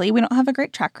historically we don't have a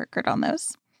great track record on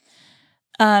those.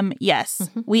 Yes,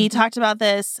 we talked about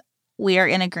this. We are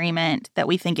in agreement that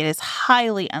we think it is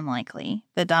highly unlikely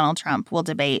that Donald Trump will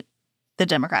debate the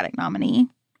Democratic nominee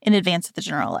in advance of the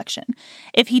general election.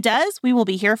 If he does, we will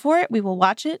be here for it. We will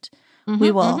watch it. We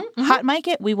will hot mic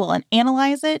it. We will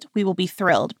analyze it. We will be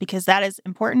thrilled because that is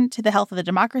important to the health of the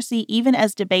democracy, even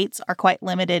as debates are quite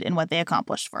limited in what they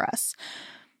accomplish for us.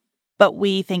 But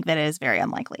we think that it is very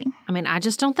unlikely. I mean, I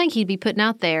just don't think he'd be putting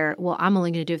out there, well, I'm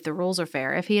only going to do if the rules are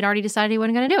fair, if he had already decided he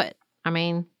wasn't going to do it. I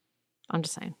mean, I'm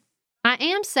just saying. I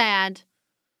am sad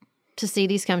to see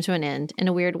these come to an end in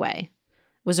a weird way.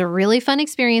 It was a really fun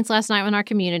experience last night in our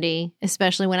community,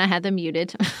 especially when I had them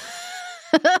muted.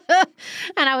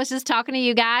 And I was just talking to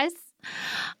you guys.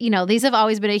 You know, these have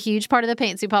always been a huge part of the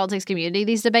Pantsuit Politics community,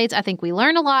 these debates. I think we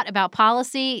learn a lot about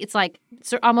policy. It's like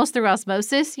almost through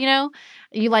osmosis, you know.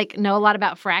 You know a lot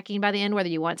about fracking by the end, whether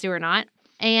you want to or not.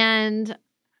 And,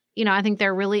 you know, I think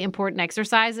they're really important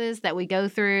exercises that we go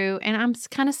through. And I'm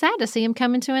kind of sad to see them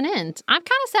coming to an end. I'm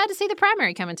kind of sad to see the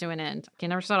primary coming to an end.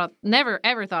 I never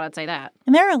ever thought I'd say that.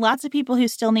 And there are lots of people who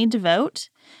still need to vote.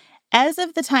 As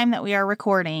of the time that we are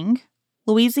recording,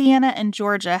 Louisiana and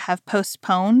Georgia have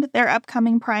postponed their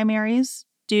upcoming primaries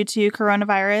due to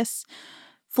coronavirus.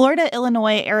 Florida,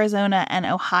 Illinois, Arizona, and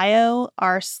Ohio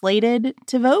are slated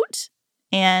to vote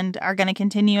and are going to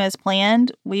continue as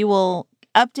planned. We will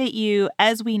update you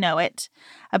as we know it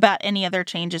about any other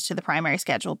changes to the primary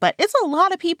schedule. But it's a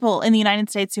lot of people in the United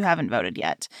States who haven't voted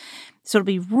yet. So it'll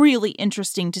be really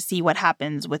interesting to see what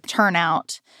happens with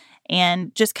turnout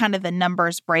and just kind of the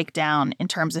numbers breakdown in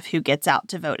terms of who gets out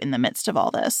to vote in the midst of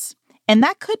all this. And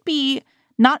that could be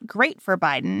not great for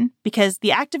Biden because the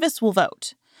activists will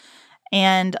vote.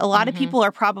 And a lot of people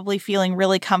are probably feeling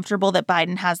really comfortable that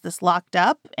Biden has this locked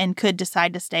up and could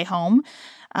decide to stay home,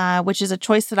 which is a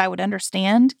choice that I would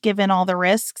understand given all the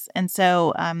risks. And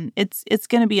so it's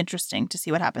going to be interesting to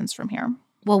see what happens from here.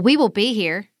 Well, we will be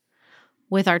here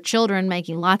with our children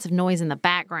making lots of noise in the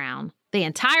background the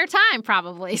entire time,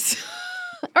 probably.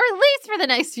 Or at least for the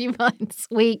next few months,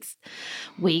 weeks.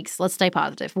 Let's stay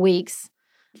positive. Weeks.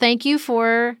 Thank you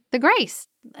for the grace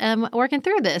working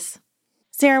through this.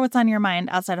 Sarah, what's on your mind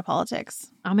outside of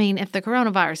politics? I mean, if the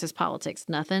coronavirus is politics,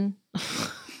 nothing.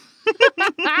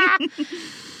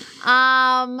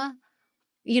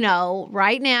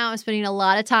 Right now I'm spending a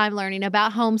lot of time learning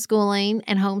about homeschooling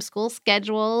and homeschool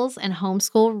schedules and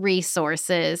homeschool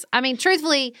resources. I mean,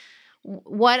 truthfully,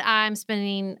 what I'm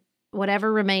spending,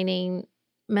 whatever remaining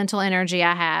mental energy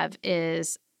I have,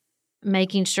 is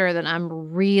making sure that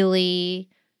I'm really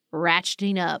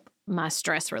ratcheting up my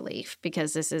stress relief,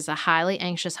 because this is a highly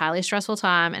anxious, highly stressful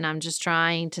time. And I'm just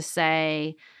trying to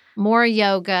say more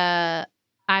yoga.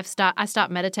 I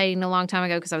stopped meditating a long time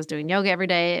ago because I was doing yoga every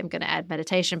day. I'm going to add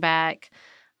meditation back.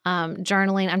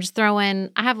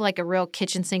 Journaling. I have like a real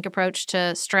kitchen sink approach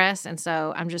to stress. And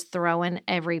so I'm just throwing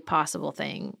every possible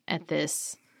thing at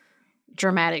this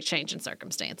dramatic change in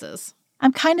circumstances.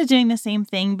 I'm kind of doing the same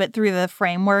thing, but through the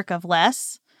framework of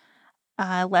less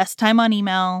time on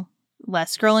email,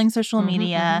 less scrolling social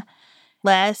media,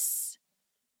 less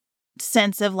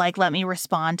sense of like, let me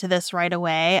respond to this right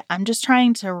away. I'm just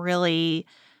trying to really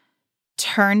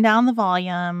turn down the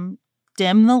volume,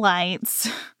 dim the lights.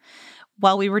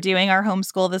 While we were doing our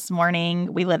homeschool this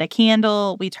morning, we lit a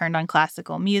candle, we turned on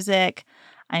classical music.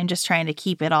 I'm just trying to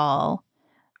keep it all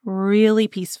really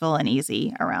peaceful and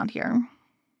easy around here.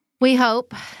 We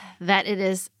hope that it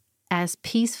is as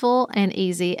peaceful and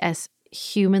easy as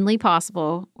humanly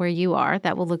possible where you are.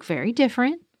 That will look very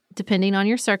different depending on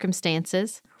your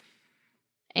circumstances.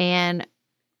 And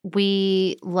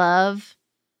we love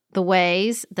the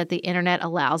ways that the internet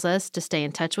allows us to stay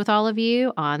in touch with all of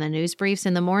you on the news briefs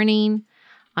in the morning,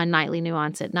 on Nightly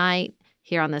Nuance at night,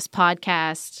 here on this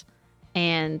podcast,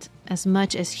 and as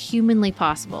much as humanly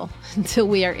possible until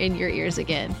we are in your ears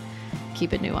again.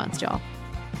 Keep it nuanced, y'all.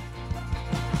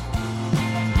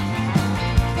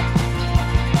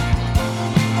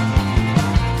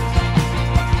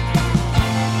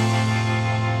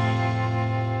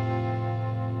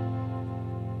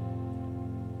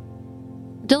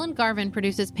 Dylan Garvin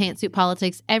produces Pantsuit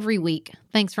Politics every week.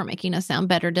 Thanks for making us sound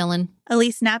better, Dylan.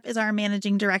 Elise Knapp is our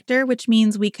managing director, which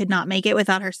means we could not make it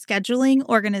without her scheduling,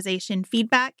 organization,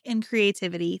 feedback, and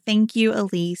creativity. Thank you,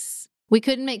 Elise. We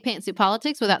couldn't make Pantsuit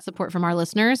Politics without support from our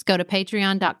listeners. Go to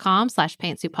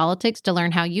patreon.com/pantsuitpolitics to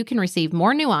learn how you can receive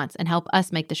more nuance and help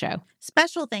us make the show.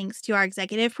 Special thanks to our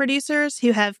executive producers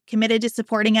who have committed to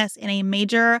supporting us in a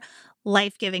major,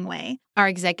 life-giving way. Our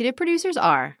executive producers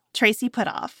are Tracy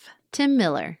Putoff, Tim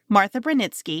Miller, Martha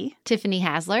Brunitsky, Tiffany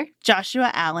Hasler, Joshua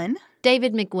Allen,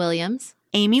 David McWilliams,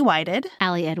 Amy Whited,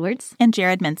 Allie Edwards, and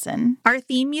Jared Minson. Our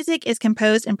theme music is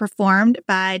composed and performed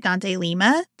by Dante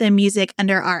Lima. The music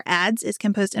under our ads is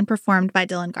composed and performed by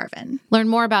Dylan Garvin. Learn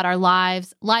more about our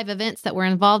live events that we're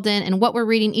involved in and what we're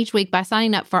reading each week by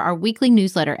signing up for our weekly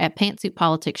newsletter at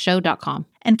pantsuitpoliticsshow.com.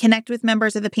 And connect with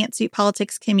members of the Pantsuit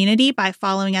Politics community by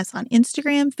following us on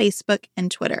Instagram, Facebook, and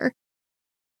Twitter.